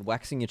recommend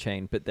waxing your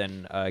chain, but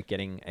then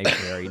getting a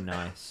very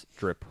nice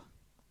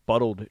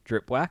bottled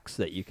drip wax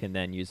that you can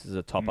then use as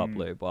a top-up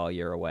lube while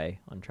you're away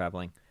on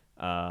traveling.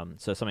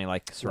 So something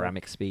like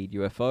Ceramic Speed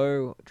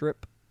UFO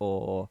drip,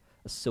 or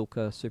a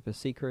Silka Super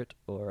Secret,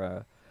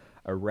 or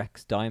a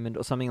Rex Diamond,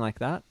 or something like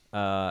that.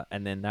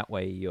 And then that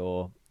way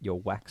your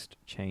waxed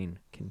chain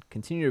can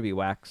continue to be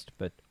waxed,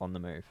 but on the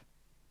move.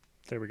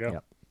 There we go.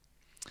 Yep.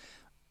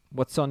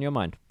 What's on your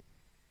mind?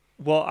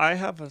 Well, I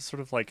have a sort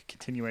of like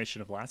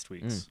continuation of last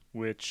week's,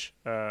 which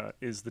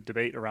is the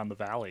debate around the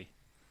Valley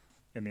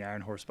in the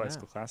Iron Horse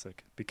Bicycle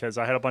Classic, because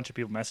I had a bunch of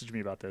people message me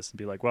about this and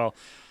be like, well,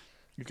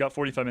 you've got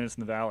 45 minutes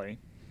in the Valley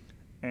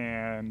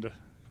and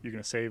you're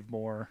going to save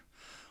more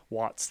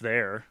watts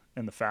there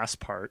in the fast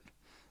part,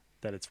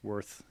 that it's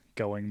worth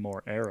going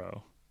more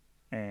aero.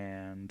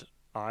 And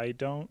I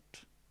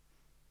don't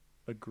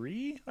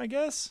agree, I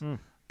guess,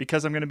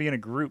 because I'm going to be in a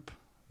group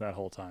that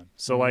whole time.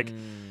 So like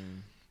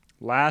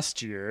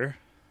last year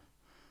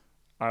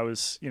I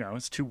was,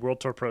 it's 2 World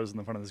Tour pros in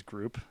the front of this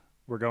group.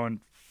 We're going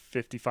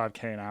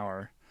 55K an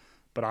hour,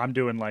 but I'm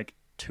doing like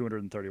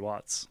 230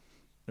 watts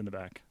in the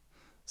back.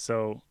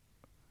 So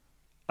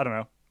I don't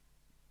know.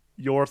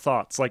 Your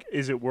thoughts? Like,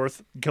 is it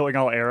worth going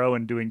all aero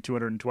and doing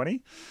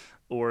 220?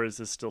 Or is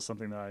this still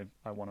something that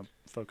I want to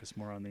focus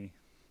more on the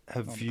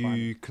Have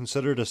you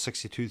considered a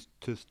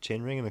 62-tooth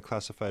chainring in a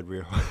classified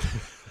rear?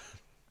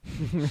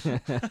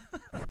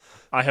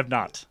 I have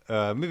not.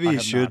 Maybe you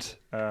should.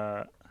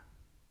 Yeah,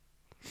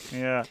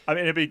 I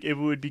mean, it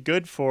would be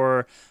good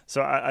for.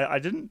 So I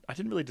didn't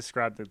really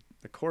describe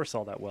the course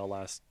all that well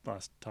last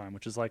time,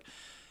 which is like,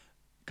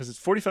 because it's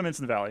 45 minutes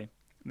in the valley,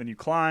 and then you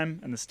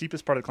climb, and the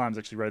steepest part of the climb is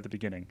actually right at the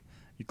beginning,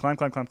 You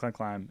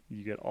climb.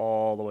 You get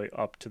all the way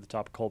up to the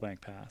top of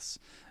Coalbank Pass,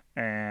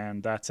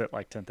 and that's at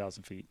like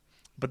 10,000 feet.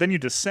 But then you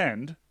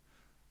descend,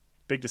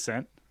 big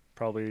descent,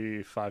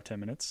 probably 5-10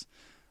 minutes,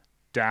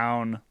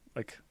 down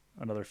like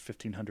another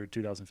 1,500,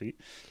 2,000 feet.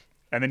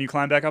 And then you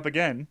climb back up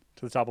again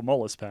to the top of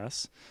Mullis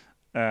Pass,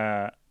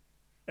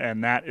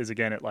 and that is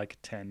again at like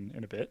 10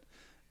 and a bit.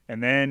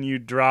 And then you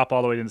drop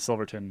all the way into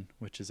Silverton,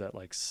 which is at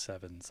like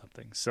 7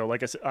 something. So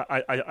like I said,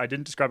 I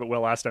didn't describe it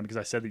well last time because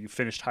I said that you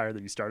finished higher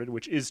than you started,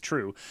 which is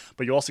true.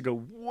 But you also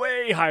go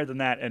way higher than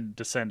that and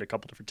descend a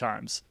couple different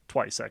times,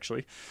 twice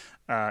actually,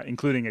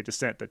 including a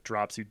descent that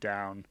drops you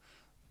down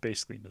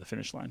basically into the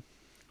finish line.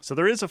 So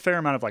there is a fair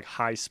amount of like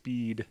high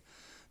speed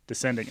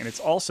descending, and it's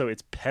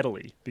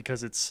pedally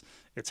because it's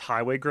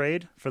highway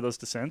grade for those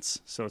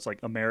descents. So it's like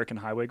American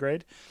highway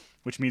grade,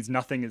 which means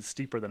nothing is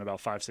steeper than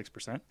about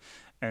 5-6%.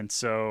 And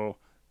so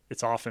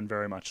it's often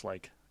very much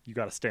like you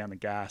got to stay on the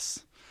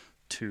gas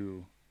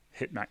to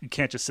hit max. You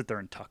can't just sit there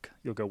and tuck.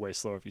 You'll go way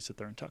slower if you sit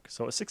there and tuck.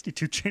 So a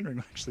 62 chainring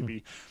would actually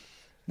be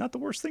not the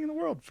worst thing in the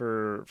world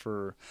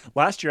for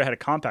last year. I had a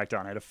compact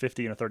on. I had a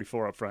 50 and a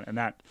 34 up front, and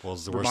that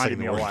was the worst thing in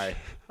the world. Why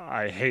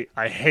I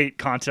hate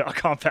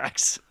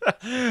compacts.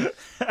 And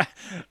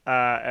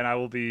I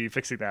will be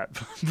fixing that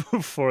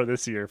before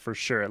this year for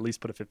sure. At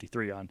least put a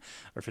 53 on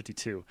or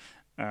 52.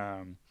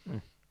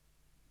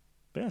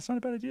 But yeah, it's not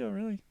a bad idea,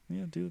 really.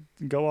 Yeah,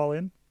 go all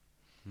in.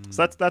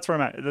 So that's where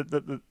I'm at.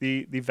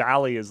 The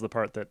valley is the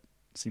part that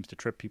seems to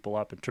trip people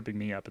up and tripping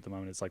me up at the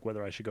moment. It's like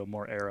whether I should go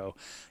more aero,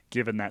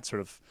 given that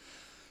sort of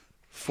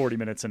 40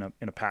 minutes in a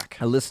pack.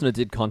 A listener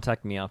did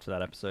contact me after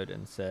that episode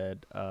and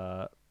said,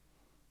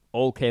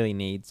 all Kaylee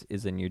needs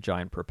is a new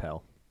giant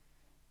propel.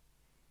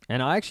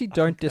 And I actually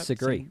don't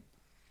disagree.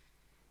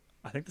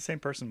 I think the same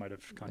person might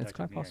have contacted it's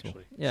quite me, possible.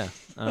 actually. Yeah.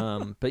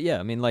 But yeah,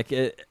 I mean, like,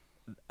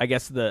 I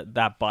guess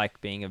that bike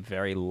being a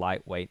very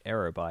lightweight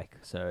aero bike,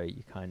 so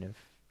you kind of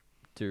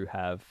do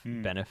have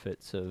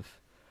benefits of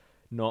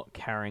not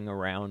carrying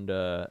around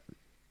a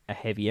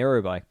heavy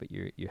aero bike, but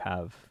you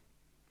have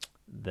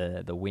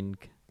the wind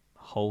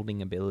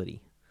holding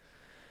ability.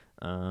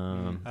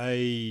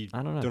 I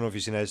don't know. Don't know if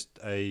you've seen it.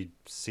 I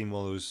seen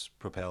one of those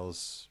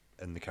propels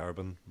in the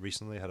Caravan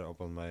recently. I had it up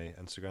on my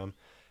Instagram,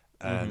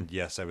 and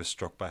yes, I was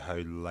struck by how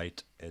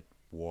light it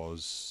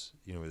was.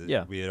 You know,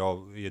 we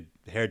had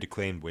heard the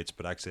claimed weights,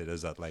 but actually it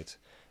is that light.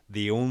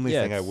 The only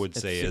thing I would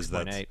say is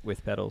that 6.8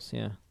 with pedals,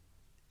 yeah.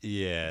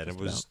 Yeah, and it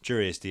was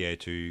Dura-Ace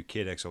DI2,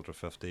 KDX Ultra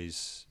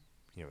 50s.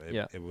 You know,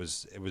 it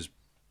was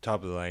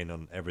top of the line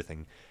on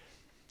everything,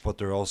 but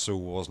there also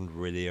wasn't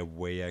really a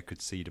way I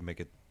could see to make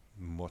it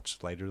much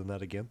lighter than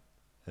that again.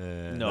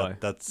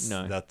 That's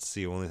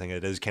the only thing.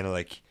 It is kind of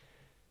like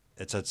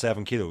it's at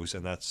 7 kilos,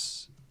 and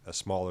that's a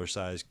smaller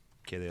size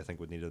Kaylee I think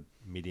would need a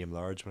medium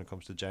large when it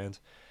comes to giant.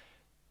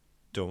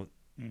 Don't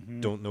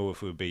know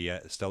if it would be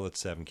still at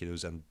 7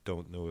 kilos, and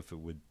don't know if it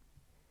would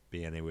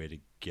be any way to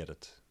get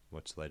it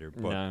much lighter.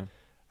 But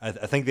I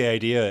think the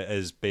idea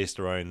is based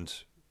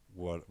around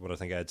what I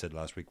think I had said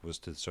last week was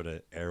to sort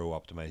of aero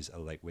optimize a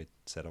lightweight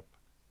setup.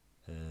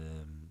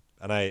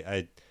 And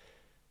I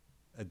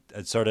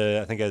sort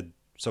of, I think I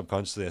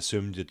subconsciously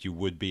assumed that you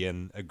would be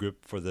in a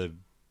group for the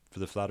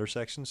flatter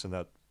sections, and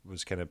that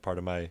was kind of part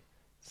of my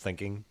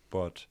thinking.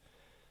 But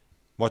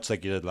much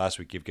like you did last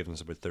week, you've given us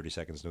about 30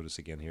 seconds notice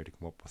again here to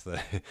come up with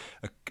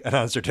an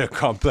answer to a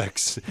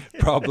complex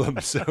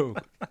problem. So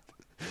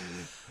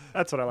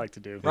that's what I like to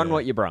do. Run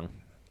what you brung.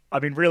 I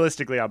mean,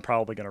 realistically, I'm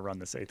probably going to run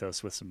this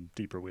Athos with some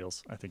deeper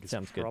wheels. I think it's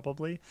Sounds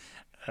probably.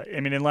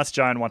 I mean, unless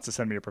Giant wants to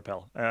send me a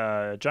Propel.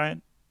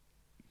 Giant,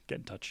 get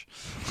in touch.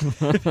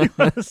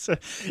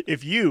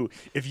 If you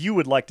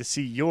would like to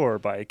see your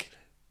bike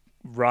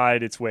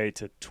ride its way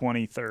to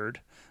 23rd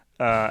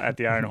at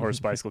the Iron Horse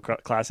Bicycle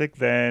Classic,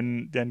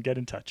 then get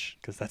in touch,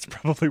 because that's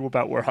probably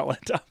about where I'll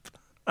end up.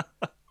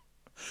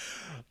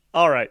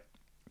 All right,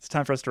 it's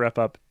time for us to wrap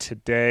up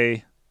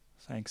today.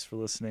 Thanks for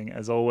listening,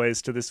 as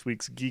always, to this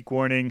week's Geek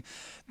Warning.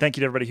 Thank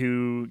you to everybody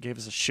who gave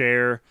us a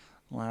share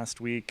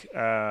last week.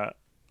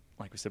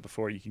 Like we said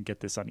before, you can get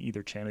this on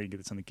either channel. You can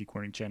get this on the Geek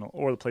Warning channel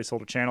or the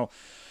Placeholder channel.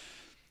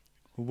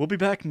 We'll be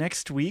back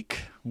next week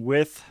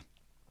with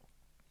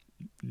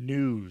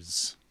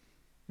news.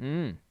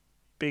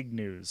 Big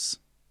news.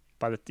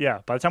 By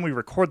the time we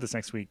record this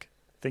next week,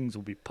 things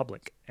will be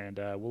public, and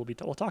we'll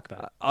talk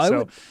about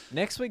it.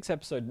 Next week's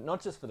episode,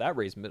 not just for that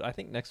reason, but I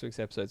think next week's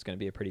episode is going to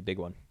be a pretty big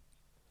one.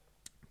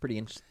 Pretty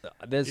interesting.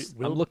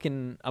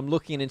 I'm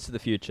looking into the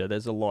future.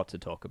 There's a lot to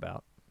talk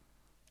about.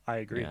 I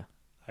agree. Yeah.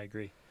 I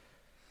agree.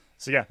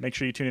 So yeah, make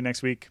sure you tune in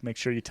next week. Make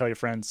sure you tell your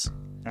friends,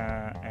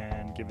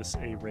 and give us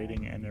a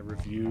rating and a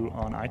review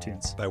on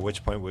iTunes. By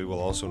which point we will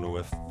also know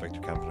if Victor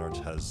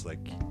Campenard has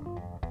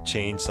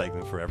changed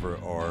cycling forever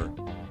or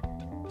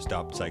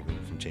stopped cycling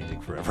from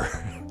changing forever.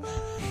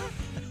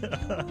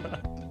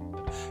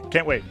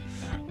 Can't wait.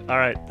 All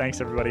right. Thanks,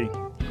 everybody.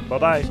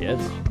 Bye-bye.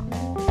 Cheers.